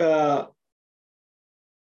to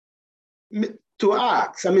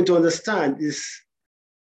ask, to understand is,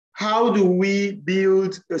 how do we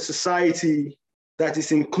build a society that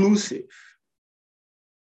is inclusive?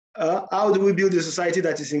 How do we build a society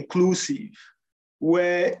that is inclusive,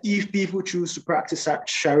 where if people choose to practice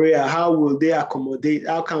Sharia, how will they accommodate?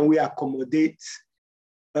 How can we accommodate?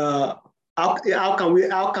 How can we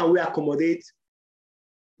accommodate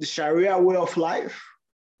the Sharia way of life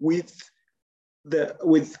with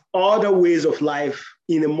other ways of life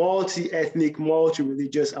in a multi-ethnic,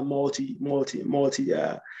 multi-religious, and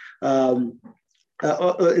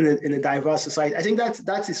in a diverse society? I think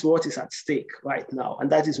that is what is at stake right now, and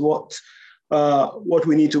that is what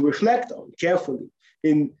we need to reflect on carefully.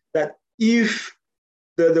 In that, if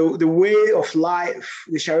the way of life,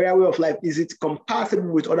 the Sharia way of life, is it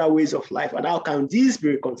compatible with other ways of life, and how can these be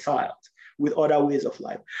reconciled with other ways of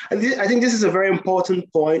life? And I think this is a very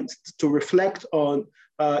important point to reflect on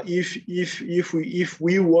if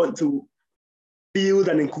we want to build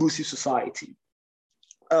an inclusive society.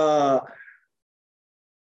 Are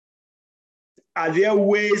there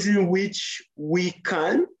ways in which we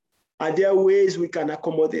can? Are there ways we can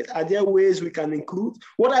accommodate? Are there ways we can include?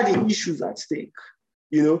 What are the issues at stake?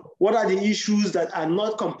 You know, what are the issues that are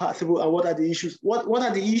not compatible, and what are the issues? What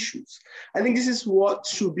are the issues? I think this is what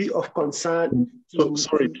should be of concern.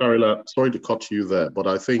 Sorry, Tarila, sorry to cut you there, but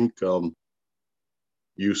I think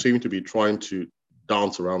you seem to be trying to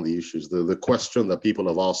dance around the issues. The question that people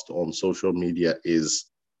have asked on social media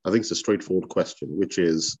is, I think it's a straightforward question, which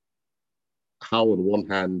is, how on one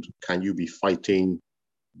hand can you be fighting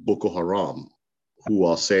Boko Haram, who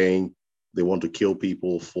are saying they want to kill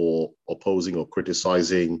people for opposing or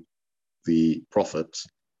criticizing the Prophet,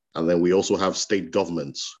 and then we also have state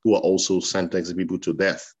governments who are also sentencing people to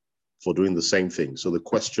death for doing the same thing? So the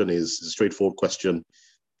question is a straightforward question: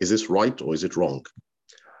 is this right or is it wrong?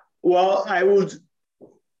 Well, I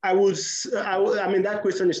mean, that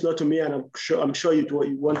question is not to me, and I'm sure you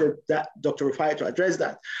wanted that Dr. Rufai to address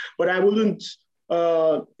that, but I wouldn't,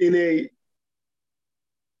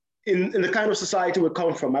 in the kind of society we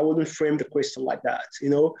come from, I wouldn't frame the question like that. You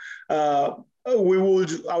know, I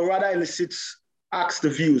would rather ask the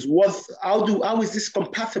views. How is this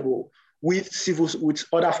compatible with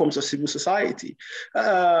other forms of civil society?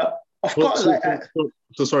 Of course.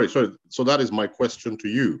 Sorry. So that is my question to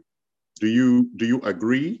you. Do you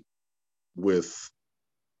agree with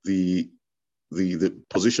the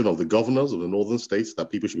position of the governors of the northern states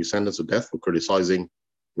that people should be sentenced to death for criticizing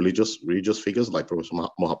religious figures like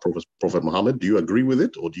Prophet Muhammad? Do you agree with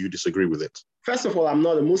it, or do you disagree with it? First of all, I'm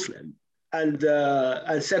not a Muslim, and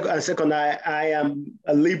second, I am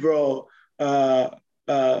a liberal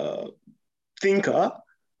thinker,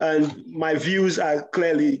 and my views are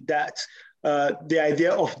clearly that the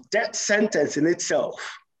idea of death sentence in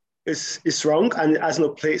itself is wrong and has no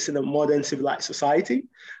place in a modern civilized society,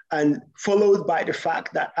 and followed by the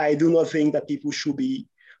fact that I do not think that people should be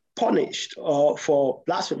punished for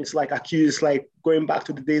blasphemy. It's like going back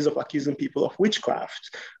to the days of accusing people of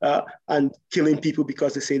witchcraft and killing people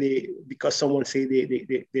because someone say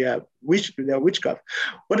they are witchcraft.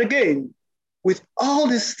 But again, with all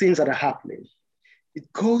these things that are happening,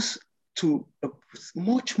 it goes to a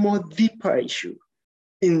much more deeper issue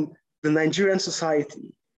in the Nigerian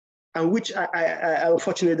society, and which I'm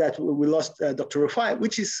fortunate that we lost Dr. Rufai,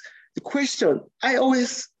 which is the question I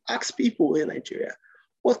always ask people in Nigeria: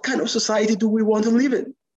 what kind of society do we want to live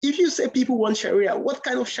in? If you say people want Sharia, what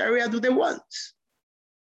kind of Sharia do they want?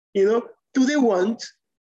 You know, do they want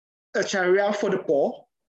a Sharia for the poor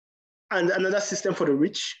and another system for the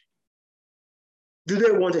rich? Do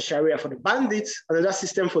they want a Sharia for the bandits, another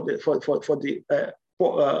system for the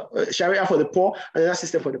Sharia for the poor, another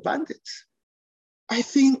system for the bandits? I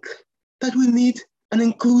think that we need an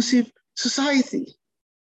inclusive society.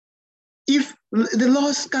 If the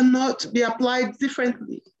laws cannot be applied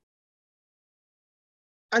differently,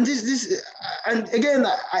 and and again,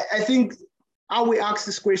 I think how we ask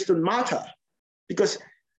this question matter, because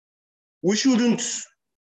we shouldn't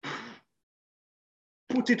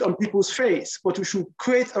put it on people's face, but we should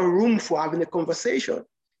create a room for having a conversation.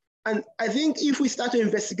 And I think if we start to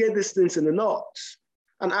investigate these things in the North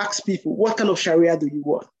and ask people, what kind of Sharia do you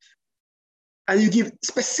want? And you give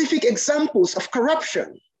specific examples of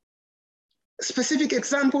corruption, specific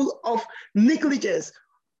examples of negligence,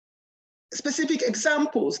 specific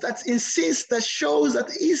examples that insist, that shows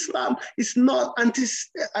that Islam is not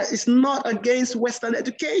against Western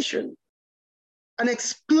education, and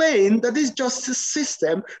explain that this justice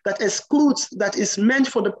system that excludes, that is meant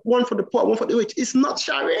for the one for the poor, one for the rich, is not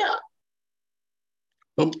Sharia.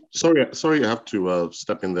 Sorry, I have to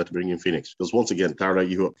step in there to bring in Phoenix, because once again, Tara,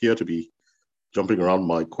 you appear to be jumping around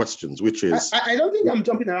my questions, which is... I don't think I'm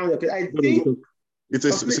jumping around. Okay, I think... It's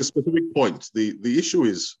a specific point. The issue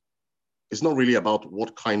is, it's not really about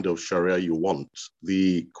what kind of Sharia you want.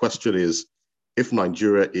 The question is, if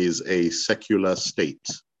Nigeria is a secular state,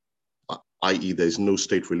 i.e. there's no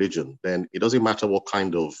state religion, then it doesn't matter what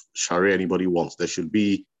kind of Sharia anybody wants. There should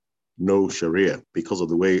be no Sharia because of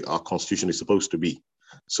the way our constitution is supposed to be.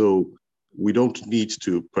 So we don't need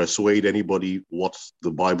to persuade anybody what the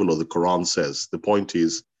Bible or the Quran says. The point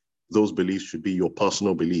is, those beliefs should be your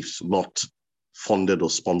personal beliefs, not funded or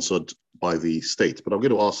sponsored by the state. But I'm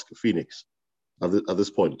going to ask Phoenix at this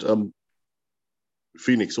point.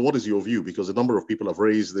 Phoenix, so what is your view? Because a number of people have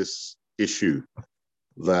raised this issue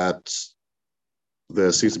that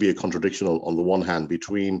there seems to be a contradiction on the one hand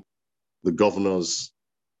between the governors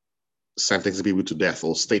sentencing people to death,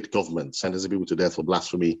 or state government sentencing people to death for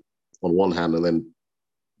blasphemy on one hand, and then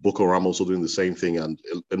Boko Haram also doing the same thing. And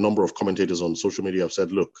a number of commentators on social media have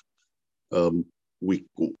said, look,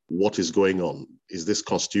 what is going on? Is this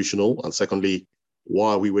constitutional? And secondly,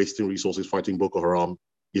 why are we wasting resources fighting Boko Haram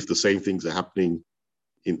if the same things are happening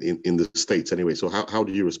in the States anyway? So how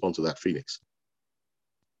do you respond to that, Phoenix?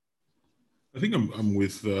 I think I'm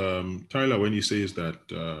with Tyler when he says that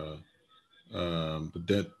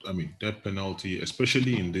the death penalty,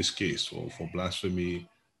 especially in this case for blasphemy,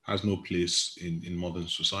 has no place in modern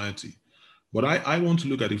society. But I want to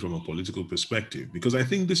look at it from a political perspective, because I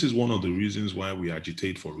think this is one of the reasons why we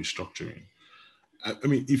agitate for restructuring. I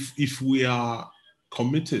mean, if we are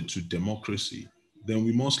committed to democracy, then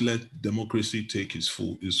we must let democracy take its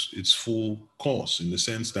full course, in the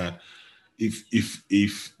sense that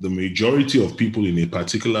if the majority of people in a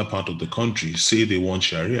particular part of the country say they want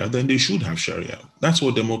Sharia, then they should have Sharia. That's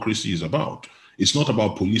what democracy is about. It's not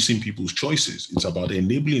about policing people's choices. It's about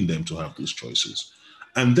enabling them to have those choices.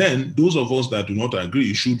 And then those of us that do not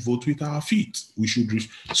agree should vote with our feet. We should.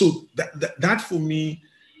 So that for me,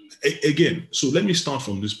 again, so let me start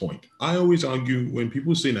from this point. I always argue when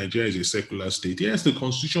people say Nigeria is a secular state, yes, the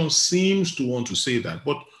constitution seems to want to say that,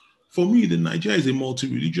 but for me, the Nigeria is a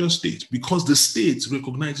multi-religious state because the state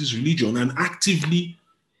recognizes religion and actively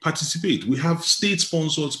participate. We have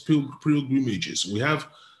state-sponsored pilgrimages. We have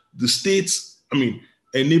the states,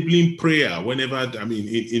 enabling prayer whenever, the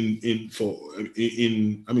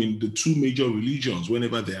two major religions,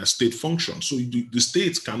 whenever there are state functions. So the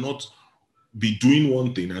states cannot be doing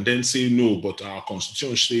one thing and then say, no, but our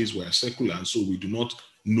constitution says we are secular, and so we do not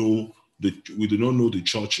know the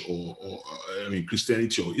church or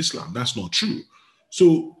Christianity or Islam. That's not true.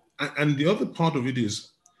 So, and the other part of it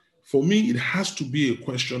is, for me, it has to be a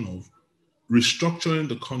question of restructuring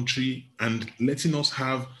the country and letting us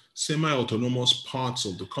have semi-autonomous parts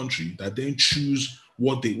of the country that then choose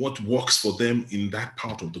what works for them in that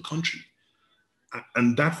part of the country.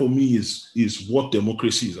 And that for me is what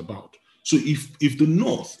democracy is about. So if the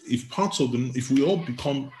North, if we all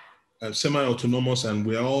become semi-autonomous and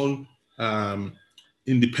we're all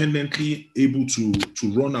independently able to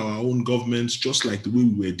run our own governments just like the way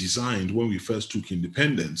we were designed when we first took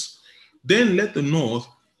independence, then let the North,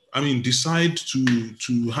 decide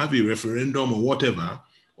to have a referendum or whatever,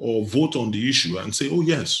 or vote on the issue and say, oh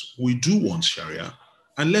yes, we do want Sharia,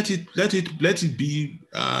 and let it be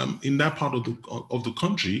in that part of the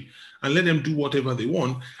country, and let them do whatever they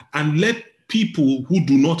want, and let people who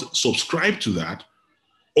do not subscribe to that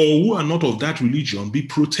or who are not of that religion be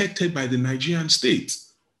protected by the Nigerian state,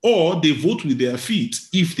 or they vote with their feet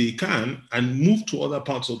if they can and move to other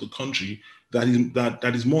parts of the country that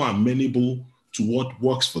is more amenable to what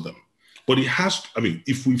works for them. But it has,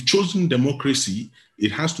 if we've chosen democracy,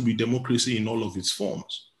 it has to be democracy in all of its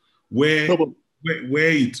forms, where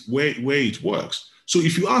it works. So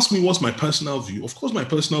if you ask me what's my personal view, of course my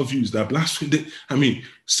personal view is that blasphemy,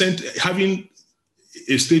 having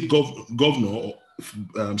a state governor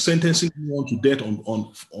sentencing someone to death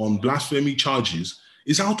on blasphemy charges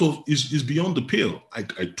is beyond the pale. I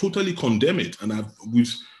totally condemn it, and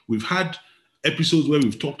we've had episodes where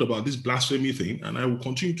we've talked about this blasphemy thing, and I will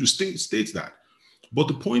continue to state that. But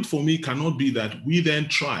the point for me cannot be that we then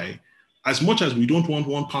try, as much as we don't want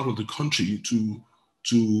one part of the country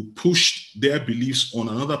to push their beliefs on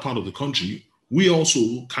another part of the country, we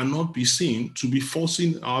also cannot be seen to be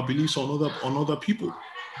forcing our beliefs on other people.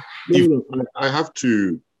 I have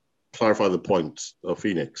to clarify the point of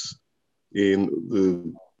Phoenix.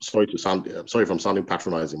 Sorry if I'm sounding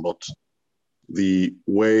patronizing, but the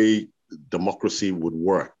way democracy would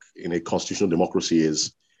work in a constitutional democracy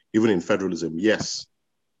is, even in federalism, yes,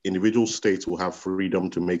 individual states will have freedom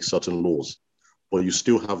to make certain laws, but you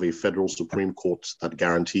still have a federal Supreme Court that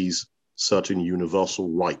guarantees certain universal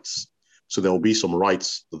rights. So there will be some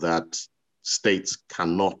rights that states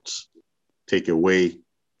cannot take away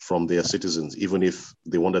from their citizens, even if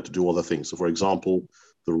they wanted to do other things. So for example,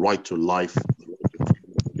 the right to life, the right to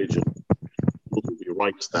religion, those will be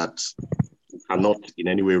rights that you cannot in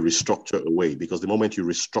any way restructure away, because the moment you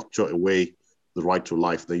restructure away the right to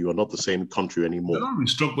life, then you are not the same country anymore. You're not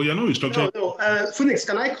restructuring. No, Phoenix,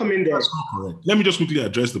 can I come in there? That's not correct. Let me just quickly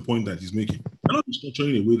address the point that he's making. You're not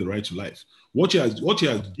restructuring away the right to life. What you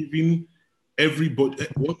are giving everybody,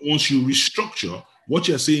 once you restructure, what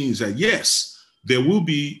you're saying is that, yes, there will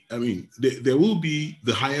be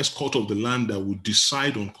the highest court of the land that will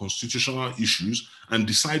decide on constitutional issues and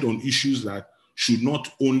decide on issues that should not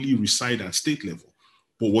only reside at state level.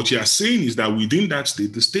 But what you are saying is that within that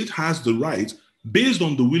state, the state has the right, based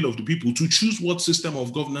on the will of the people, to choose what system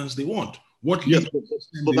of governance they want. Yes,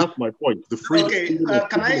 but that's my point. The freedom. Okay,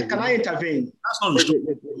 can I intervene? That's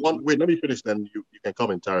not wait, let me finish, then you can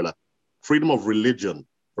comment, Tarela. Freedom of religion,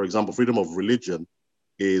 for example, freedom of religion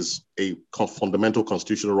is a fundamental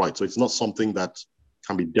constitutional right. So it's not something that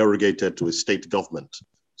can be derogated to a state government.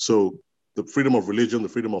 So the freedom of religion, the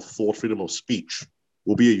freedom of thought, freedom of speech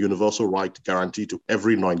will be a universal right guaranteed to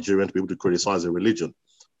every Nigerian to be able to criticize a religion.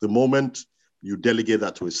 The moment you delegate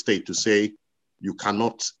that to a state to say you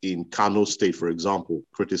cannot, in Kano State, for example,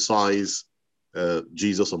 criticize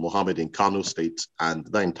Jesus or Muhammad in Kano State, and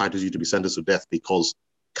that entitles you to be sentenced to death because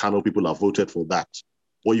Kano people have voted for that,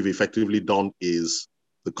 what you've effectively done is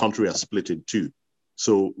the country has split in two.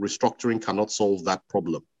 So restructuring cannot solve that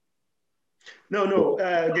problem. No,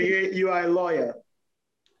 you are a lawyer.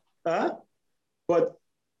 But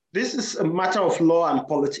this is a matter of law and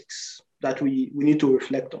politics that we need to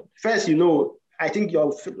reflect on. First, I think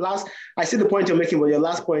I see the point you're making, but your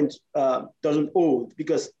last point doesn't hold,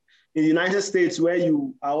 because in the United States, where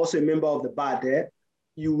you are also a member of the bar there,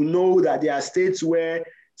 you know that there are states where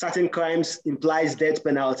certain crimes implies death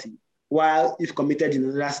penalty, while if committed in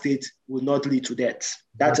another state will not lead to death.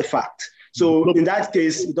 That's a fact. So in that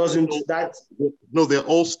case, it doesn't. No, they're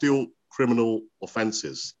all still criminal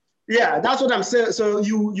offenses. Yeah, that's what I'm saying. So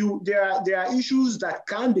there are issues that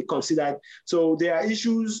can be considered. So there are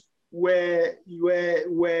issues where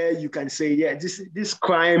you can say, yeah, this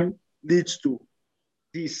crime leads to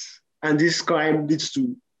this, and this crime leads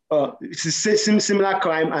to it's a similar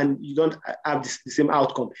crime, and you don't have the same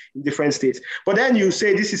outcome in different states. But then you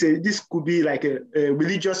say this could be like a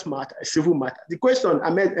religious matter, a civil matter. The question,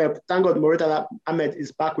 Ahmed, thank God Murtala Ahmed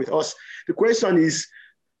is back with us. The question is,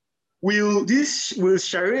 will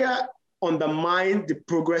Sharia undermine the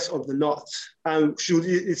progress of the North? And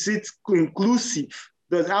is it inclusive?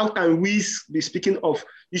 How can we be speaking of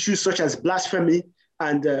issues such as blasphemy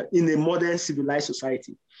and in a modern civilized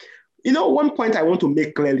society? One point I want to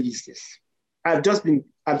make clearly is this. I've just been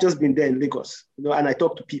there in Lagos, and I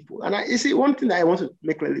talk to people. And one thing that I want to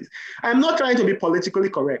make clearly is, I'm not trying to be politically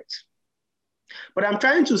correct, but I'm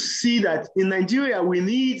trying to see that in Nigeria, we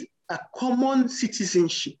need a common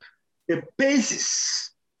citizenship, a basis,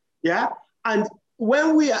 yeah? And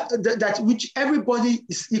when we are, that which everybody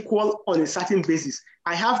is equal on a certain basis.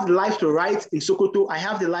 I have the right to write in Sokoto, I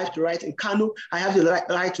have the right to write in Kano, I have the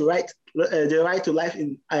right to write, the right to life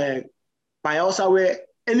in Bayelsa,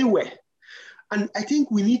 anywhere. And I think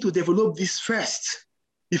we need to develop this first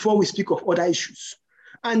before we speak of other issues.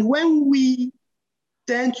 And when we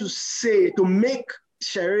tend to make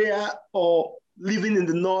Sharia or living in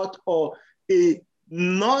the North or a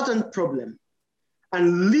Northern problem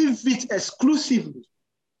and leave it exclusively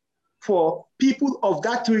for people of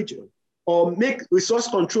that region, or make resource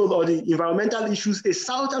control or the environmental issues a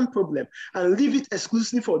Southern problem and leave it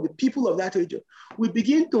exclusively for the people of that region, we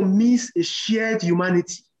begin to miss a shared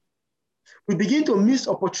humanity. We begin to miss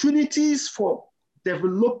opportunities for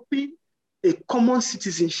developing a common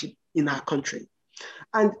citizenship in our country.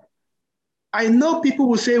 And I know people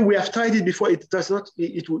will say we have tried it before, it does not,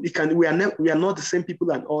 we are not the same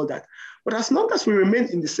people and all that. But as long as we remain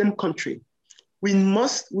in the same country,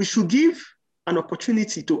 we should give an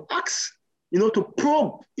opportunity to ask to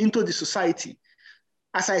probe into the society.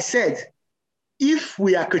 As I said, if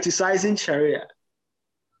we are criticizing Sharia,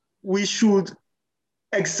 we should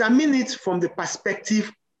examine it from the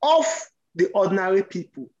perspective of the ordinary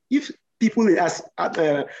people. If people, as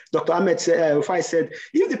Dr. Ahmed Rufai said,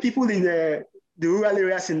 if the people in the rural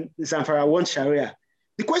areas in Zamfara want Sharia,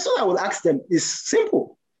 the question I will ask them is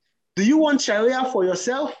simple. Do you want Sharia for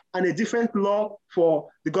yourself and a different law for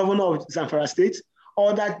the governor of Zamfara State?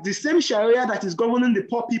 Or that the same Sharia that is governing the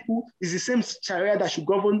poor people is the same Sharia that should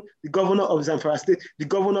govern the governor of Zamfara State, the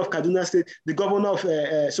governor of Kaduna State, the governor of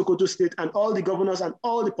Sokoto State, and all the governors and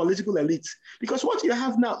all the political elites? Because what you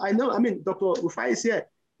have now, Dr. Rufai is here,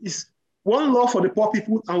 is one law for the poor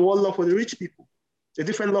people and one law for the rich people, a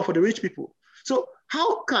different law for the rich people. So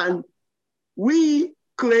how can we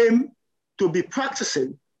claim to be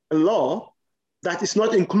practicing a law that is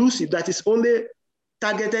not inclusive, that is only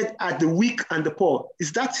targeted at the weak and the poor?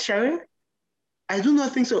 Is that Sharia? I do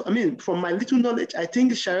not think so. From my little knowledge, I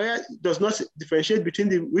think Sharia does not differentiate between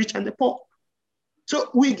the rich and the poor. So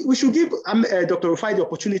we should give Dr. Rufai the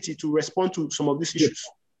opportunity to respond to some of these issues.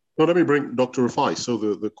 Now, let me bring Dr. Rufai. So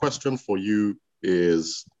the question for you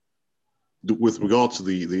is with regard to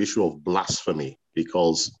the issue of blasphemy,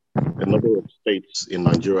 because a number of states in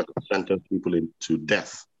Nigeria have sentenced people to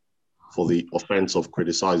death for the offense of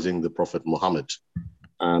criticizing the Prophet Muhammad.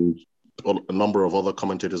 And a number of other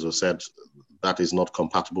commentators have said that is not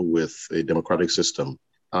compatible with a democratic system.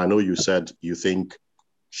 I know you said you think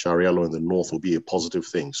Sharia law in the North will be a positive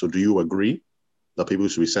thing. So do you agree that people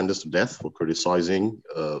should be sentenced to death for criticizing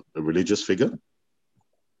a religious figure?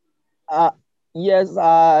 Yes,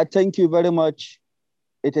 thank you very much.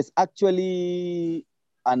 It is actually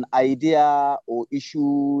an idea or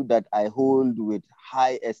issue that I hold with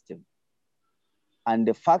high esteem. And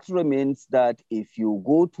the fact remains that if you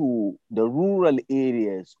go to the rural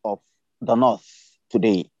areas of the North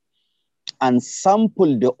today and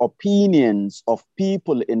sample the opinions of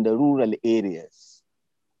people in the rural areas,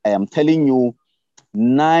 I am telling you,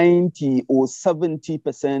 90 or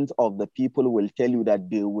 70% of the people will tell you that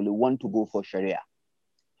they will want to go for Sharia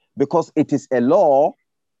because it is a law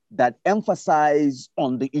that emphasizes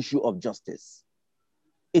on the issue of justice.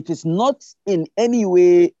 It is not in any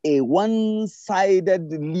way a one-sided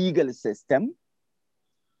legal system.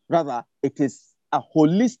 Rather, it is a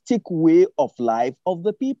holistic way of life of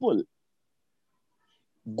the people.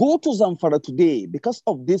 Go to Zamfara today because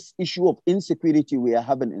of this issue of insecurity we are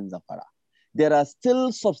having in Zamfara. There are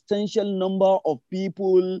still substantial number of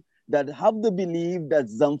people that have the belief that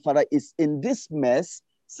Zamfara is in this mess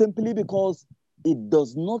simply because it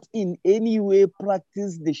does not in any way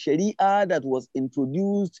practice the Sharia that was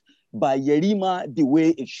introduced by Yerima the way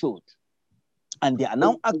it should. And they are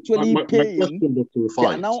now actually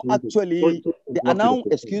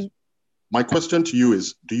My question to you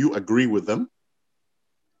is, do you agree with them?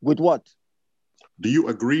 With what? Do you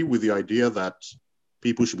agree with the idea that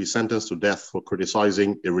people should be sentenced to death for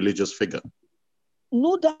criticizing a religious figure?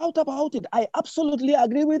 No doubt about it. I absolutely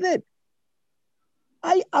agree with it.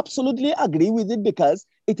 I absolutely agree with it because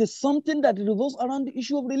it is something that revolves around the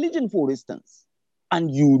issue of religion, for instance. And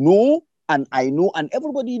you know, and I know, and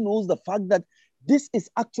everybody knows the fact that this is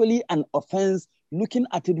actually an offense looking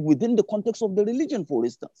at it within the context of the religion, for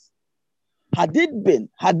instance. Had it been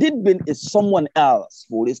is someone else,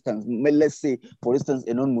 for instance, let's say, for instance,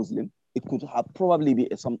 a non-Muslim, it could probably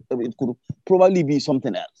be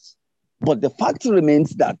something else. But the fact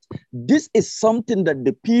remains that this is something that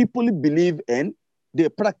the people believe in, they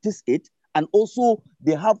practice it, and also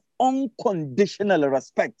they have unconditional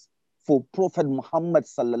respect for Prophet Muhammad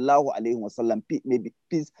sallallahu alaihi wasallam, maybe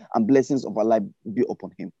peace and blessings of Allah be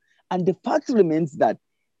upon him. And the fact remains that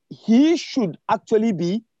he should actually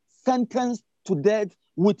be sentenced to death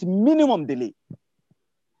with minimum delay.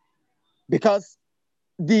 Because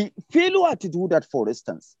the failure attitude that, for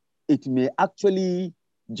instance, it may actually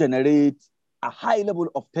generate a high level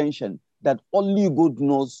of tension that only God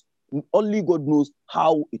knows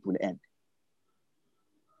how it will end.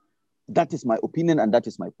 That is my opinion and that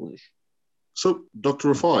is my position. So, Dr.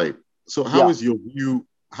 Rufai, so how is your view,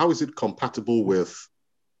 how is it compatible with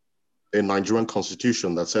a Nigerian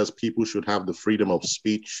constitution that says people should have the freedom of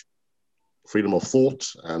speech, freedom of thought,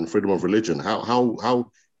 and freedom of religion? How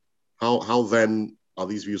then are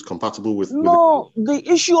these views compatible with? The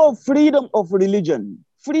issue of freedom of religion,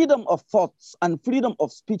 freedom of thoughts, and freedom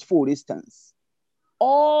of speech, for instance,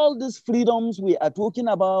 all these freedoms we are talking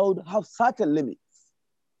about have certain limits.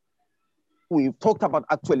 We've talked about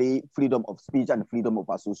actually freedom of speech and freedom of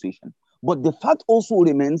association. But the fact also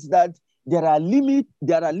remains that there are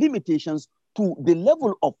limitations to the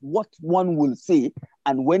level of what one will say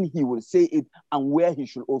and when he will say it and where he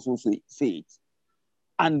should also say it.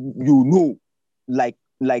 And you know, like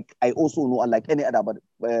I also know, and like any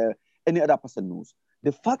other person knows,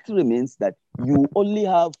 the fact remains that you only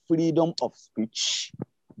have freedom of speech,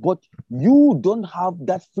 but you don't have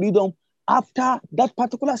that freedom after that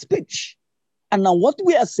particular speech. And now what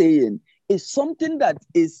we are saying is something that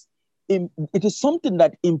is, it is something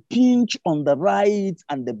that impinges on the rights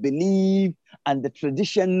and the belief and the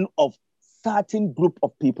tradition of certain group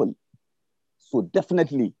of people. So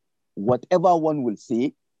definitely, whatever one will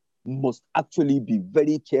say must actually be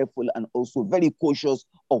very careful and also very cautious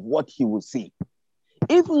of what he will say.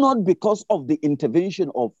 If not because of the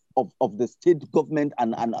intervention of the state government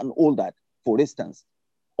and all that, for instance,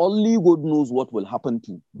 only God knows what will happen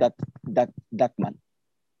to that man.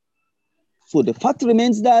 So the fact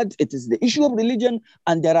remains that it is the issue of religion,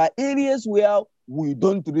 and there are areas where we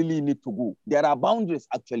don't really need to go. There are boundaries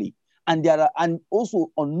actually, and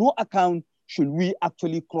also on no account should we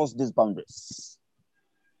actually cross these boundaries.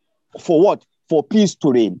 For what? For peace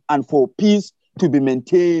to reign and for peace to be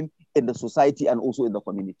maintained in the society and also in the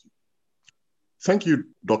community. Thank you,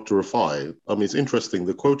 Dr. Rufai. It's interesting,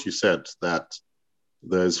 the quote you said that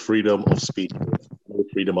there's freedom of speech, no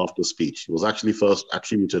freedom after speech. It was actually first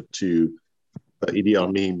attributed to Idi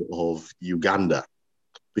Amin of Uganda,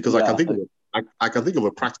 because I can think of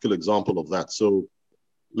a practical example of that. So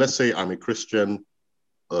let's say I'm a Christian.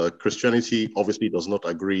 Christianity obviously does not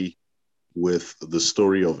agree with the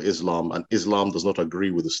story of Islam, and Islam does not agree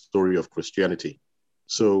with the story of Christianity.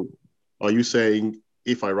 So are you saying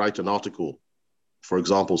if I write an article, for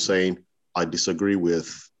example, saying I disagree with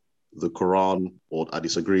the Quran, or I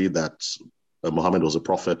disagree that Muhammad was a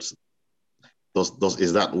prophet,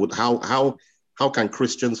 how can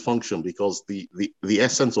Christians function? Because the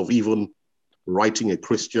essence of even writing a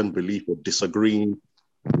Christian belief or disagreeing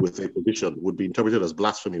with a position would be interpreted as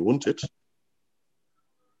blasphemy, wouldn't it?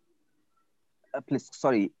 Please,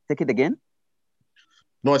 sorry, take it again.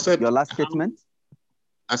 No, I said your last statement.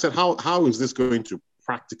 I said, how is this going to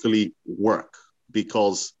practically work?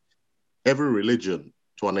 Because every religion,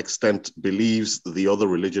 to an extent, believes the other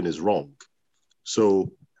religion is wrong.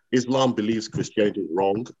 So Islam believes Christianity is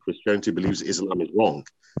wrong. Christianity believes Islam is wrong.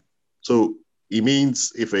 So it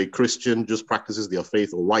means if a Christian just practices their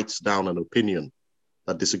faith or writes down an opinion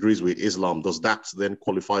that disagrees with Islam, does that then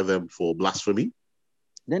qualify them for blasphemy?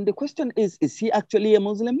 Then the question is he actually a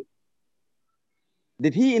Muslim?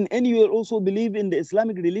 Did he in any way also believe in the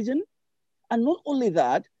Islamic religion? And not only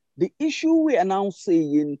that, the issue we are now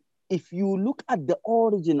saying, if you look at the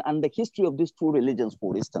origin and the history of these two religions,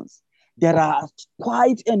 for instance, there are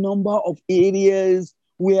quite a number of areas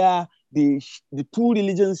where the two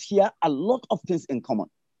religions share a lot of things in common.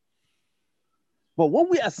 But what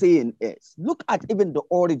we are saying is, look at even the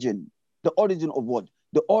origin of what?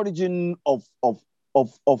 The origin of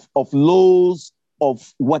laws,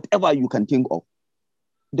 of whatever you can think of.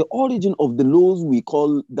 The origin of the laws we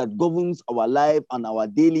call that governs our life and our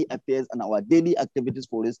daily affairs and our daily activities,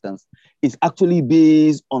 for instance, is actually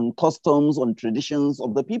based on customs, on traditions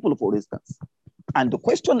of the people, for instance. And the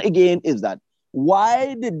question again is that,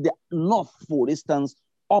 why did the North, for instance,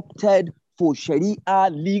 opted for Sharia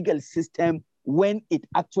legal system when it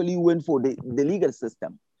actually went for the legal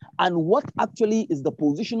system? And what actually is the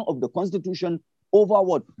position of the Constitution over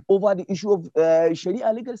what? Over the issue of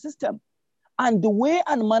Sharia legal system? And the way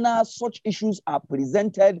and manner such issues are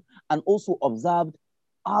presented and also observed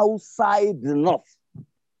outside the North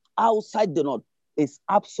is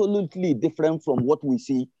absolutely different from what we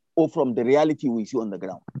see or from the reality we see on the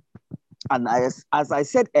ground. And as I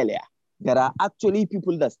said earlier, there are actually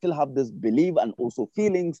people that still have this belief and also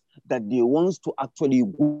feelings that they want to actually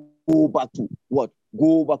go back to what?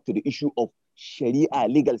 Go back to the issue of Sharia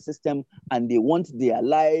legal system, and they want their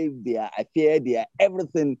life, their affair, their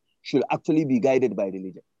everything should actually be guided by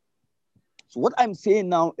religion. So what I'm saying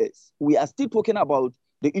now is we are still talking about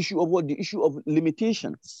the issue of what? The issue of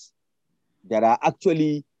limitations. There are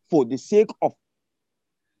actually, for the sake of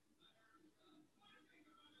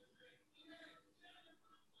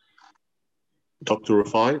Dr.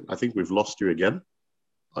 Rufai, I think we've lost you again.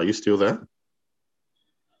 Are you still there?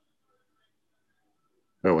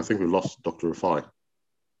 No, I think we've lost Dr. Rufai.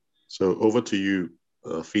 So over to you,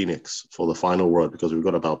 Phoenix, for the final word, because we've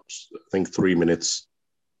got about, I think, 3 minutes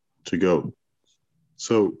to go.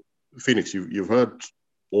 So, Phoenix, you've heard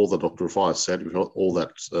all that Dr. Rufai has said, you've heard all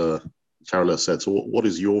that Charla said. So what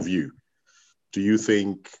is your view? Do you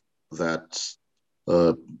think that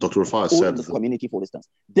Dr. Rufai said... the community, for instance,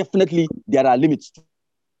 definitely there are limits.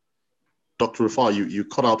 Dr. Rufai, you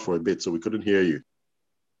cut out for a bit, so we couldn't hear you.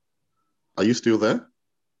 Are you still there?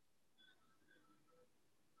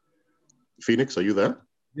 Phoenix, are you there?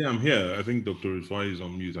 Yeah, I'm here. I think Dr. Rufai is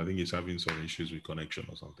on mute. I think he's having some issues with connection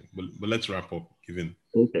or something. But let's wrap up, given.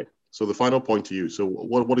 Okay. So the final point to you. So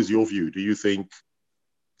what is your view? Do you think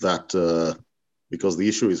that because the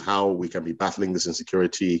issue is how we can be battling this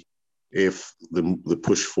insecurity if the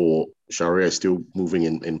push for Sharia is still moving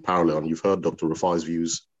in parallel? And you've heard Dr. Rufai's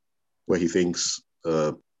views where he thinks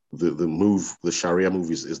the Sharia move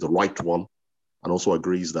is the right one, and also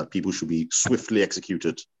agrees that people should be swiftly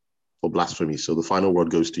executed for blasphemy. So the final word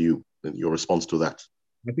goes to you and your response to that.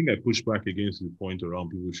 I think I push back against the point around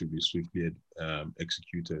people should be swiftly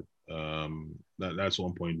executed. That's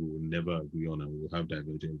one point we will never agree on and we'll have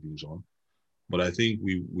divergent views on. But I think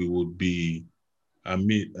we would be, we'll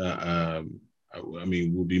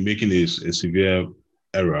be making a severe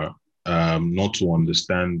error not to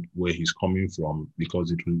understand where he's coming from,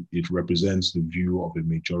 because it represents the view of a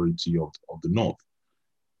majority of the North.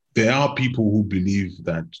 There are people who believe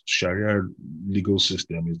that Sharia legal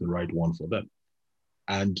system is the right one for them.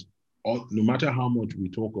 And no matter how much we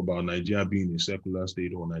talk about Nigeria being a secular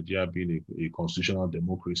state or Nigeria being a constitutional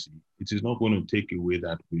democracy, it is not going to take away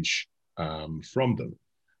that wish from them.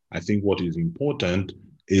 I think what is important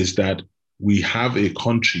is that we have a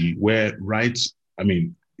country where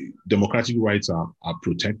democratic rights are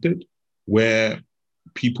protected, where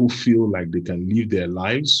people feel like they can live their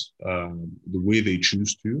lives the way they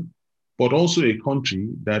choose to, but also a country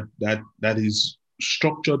that is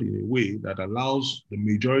structured in a way that allows the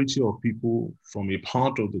majority of people from a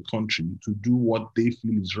part of the country to do what they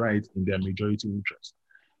feel is right in their majority interest.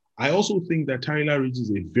 I also think that Tyler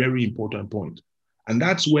raises a very important point. And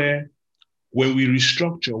that's where, when we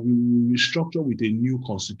restructure, we will restructure with a new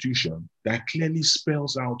constitution that clearly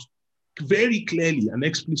spells out very clearly and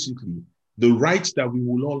explicitly the rights that we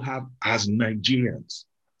will all have as Nigerians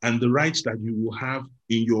and the rights that you will have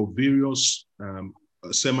in your various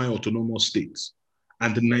semi-autonomous states.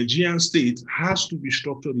 And the Nigerian state has to be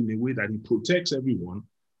structured in a way that it protects everyone,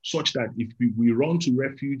 such that if we run to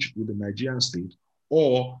refuge with the Nigerian state,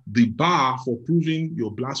 or the bar for proving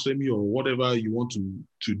your blasphemy or whatever you want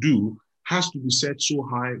to do has to be set so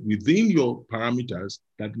high within your parameters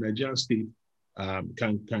that the Nigerian state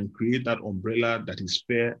can create that umbrella that is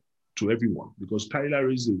fair to everyone. Because Tyler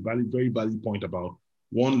raises a very valid point about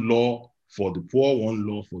one law for the poor, one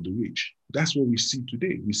law for the rich. That's what we see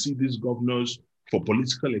today. We see these governors, for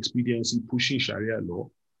political expediency, pushing Sharia law,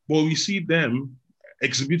 but we see them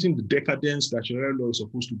exhibiting the decadence that Sharia law is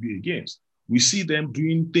supposed to be against. We see them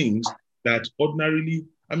doing things that ordinarily,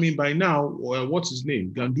 by now, what's his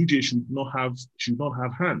name? Ganduje should not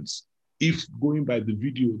have hands. If going by the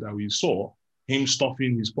video that we saw, him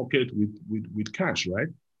stuffing his pocket with cash, right?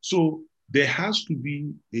 So there has to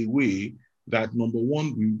be a way that, number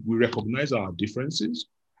one, we recognize our differences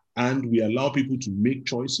and we allow people to make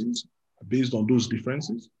choices based on those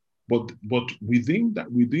differences. But within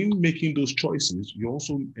making those choices, you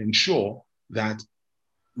also ensure that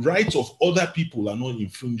rights of other people are not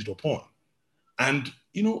infringed upon. And,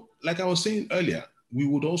 like I was saying earlier, we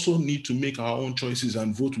would also need to make our own choices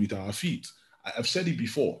and vote with our feet. I've said it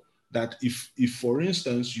before, that if for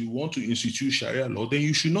instance, you want to institute Sharia law, then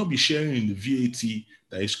you should not be sharing in the VAT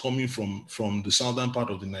that is coming from the southern part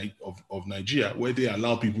of Nigeria, where they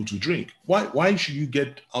allow people to drink. Why should you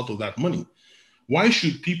get out of that money? Why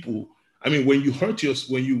should people, when you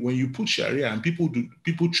when you put Sharia and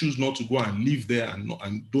people choose not to go and live there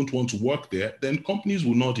and don't want to work there, then companies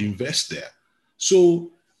will not invest there.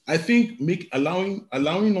 So I think allowing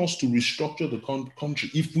us to restructure the country.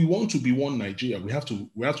 If we want to be one Nigeria, we have to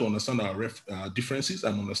understand our differences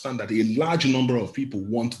and understand that a large number of people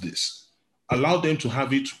want this. Allow them to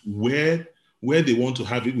have it where they want to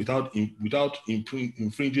have it without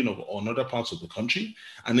infringing on other parts of the country,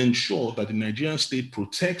 and ensure that the Nigerian state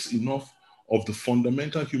protects enough of the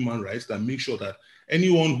fundamental human rights that make sure that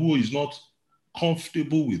anyone who is not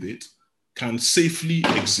comfortable with it can safely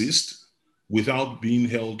exist without being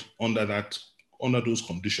held under those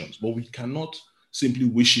conditions. But we cannot simply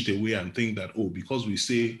wish it away and think that, because we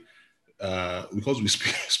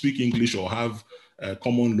speak English or have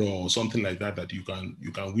common law or something like that, that you can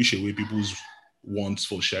wish away people's wants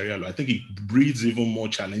for Sharia law. I think it breeds even more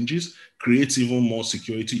challenges, creates even more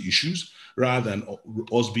security issues, rather than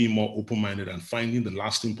us being more open-minded and finding the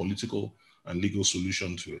lasting political and legal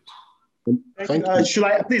solution to it. Thank you. Should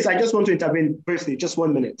I please? I just want to intervene briefly, just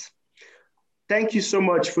 1 minute. Thank you so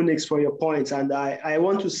much, Phoenix, for your points. And I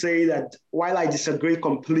want to say that while I disagree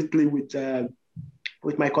completely with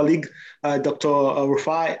my colleague, Dr.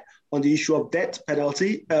 Rufai, on the issue of death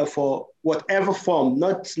penalty for whatever form,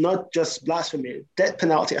 not just blasphemy, death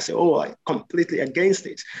penalty. I say, I'm completely against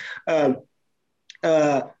it.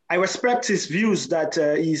 I respect his views that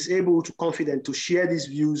he's able to confident to share these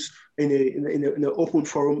views in an open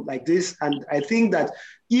forum like this. And I think that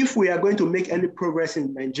if we are going to make any progress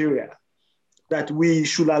in Nigeria, that we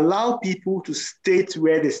should allow people to state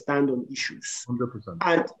where they stand on issues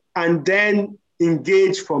 100%. And then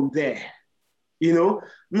engage from there.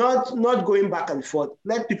 Not going back and forth.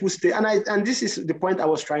 Let people stay. And this is the point I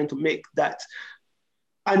was trying to make, that,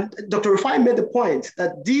 and Dr. Rufai made the point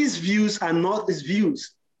that these views are not his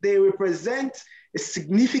views. They represent a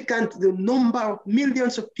significant number of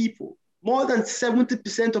millions of people. More than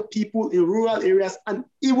 70% of people in rural areas and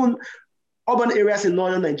even urban areas in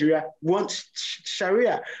northern Nigeria want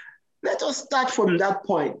Sharia. Let us start from that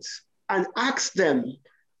point and ask them,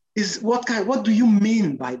 what do you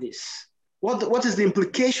mean by this? What is the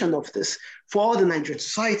implication of this for all the Nigerian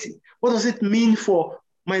society? What does it mean for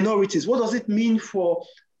minorities? What does it mean for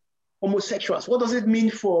homosexuals? What does it mean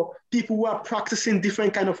for people who are practicing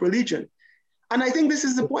different kind of religion? And I think this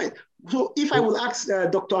is the point. So if I will ask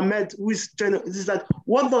Dr. Ahmed, who is journalist, is that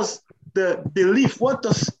what does the belief, when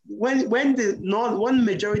one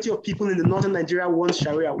majority of people in the northern Nigeria want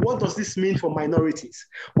Sharia, what does this mean for minorities?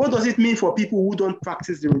 What does it mean for people who don't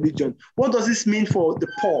practice the religion? What does this mean for the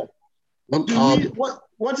poor?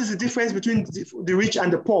 What is the difference between the rich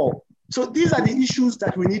and the poor? So these are the issues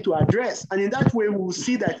that we need to address. And in that way, we will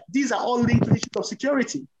see that these are all linked to issues of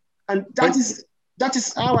security. And that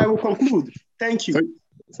is how I will conclude. Thank you.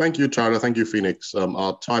 Thank you, Tyler. Thank you, Phoenix.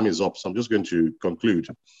 Our time is up, so I'm just going to conclude.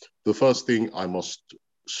 The first thing I must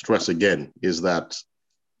stress again is that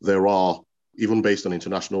there are, even based on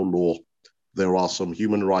international law, there are some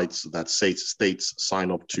human rights that states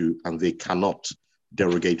sign up to, and they cannot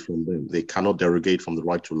derogate from them. They cannot derogate from the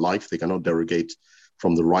right to life. They cannot derogate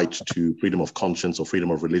from the right to freedom of conscience or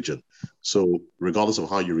freedom of religion. So regardless of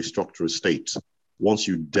how you restructure a state, once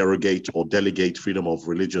you derogate or delegate freedom of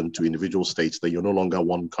religion to individual states, then you're no longer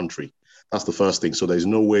one country. That's the first thing. So there's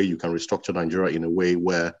no way you can restructure Nigeria in a way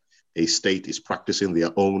where a state is practicing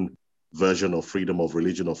their own version of freedom of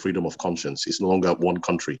religion or freedom of conscience. It's no longer one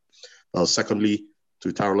country. Secondly, to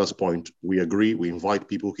Tarola's point, we agree. We invite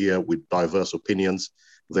people here with diverse opinions.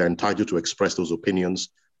 They're entitled to express those opinions,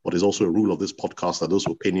 but there's also a rule of this podcast that those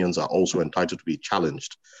opinions are also entitled to be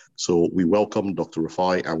challenged. So we welcome Dr.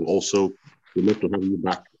 Rufai, and we'd love to have you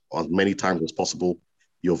back as many times as possible.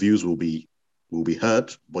 Your views will be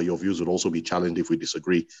heard, but your views will also be challenged if we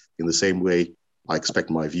disagree. In the same way, I expect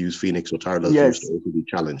my views, Phoenix or Tarola's views, to also be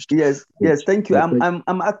challenged. Yes, thank you.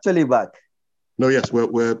 I'm actually back. No, yes,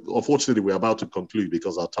 we're unfortunately we're about to conclude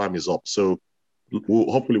because our time is up. So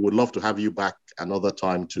hopefully we'd love to have you back another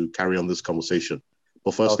time to carry on this conversation.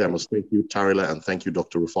 But firstly, I must thank you, Tarola, and thank you,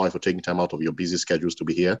 Dr. Rufai, for taking time out of your busy schedules to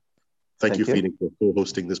be here. Thank you, Phoenix, for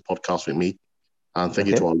co-hosting this podcast with me. And thank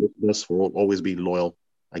you to our listeners for always being loyal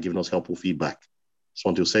and giving us helpful feedback. So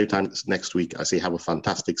until same time next week, I say have a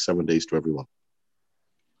fantastic 7 days to everyone.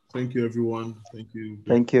 Thank you, everyone. Thank you.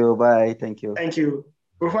 Thank you. Bye. Thank you. Thank you.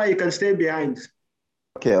 Rufai, you can stay behind.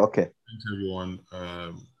 Okay. Thanks, everyone.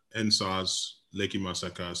 NSAS, Lekki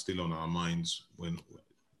Massacre, still on our minds.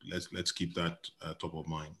 Let's keep that top of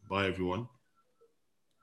mind. Bye, everyone.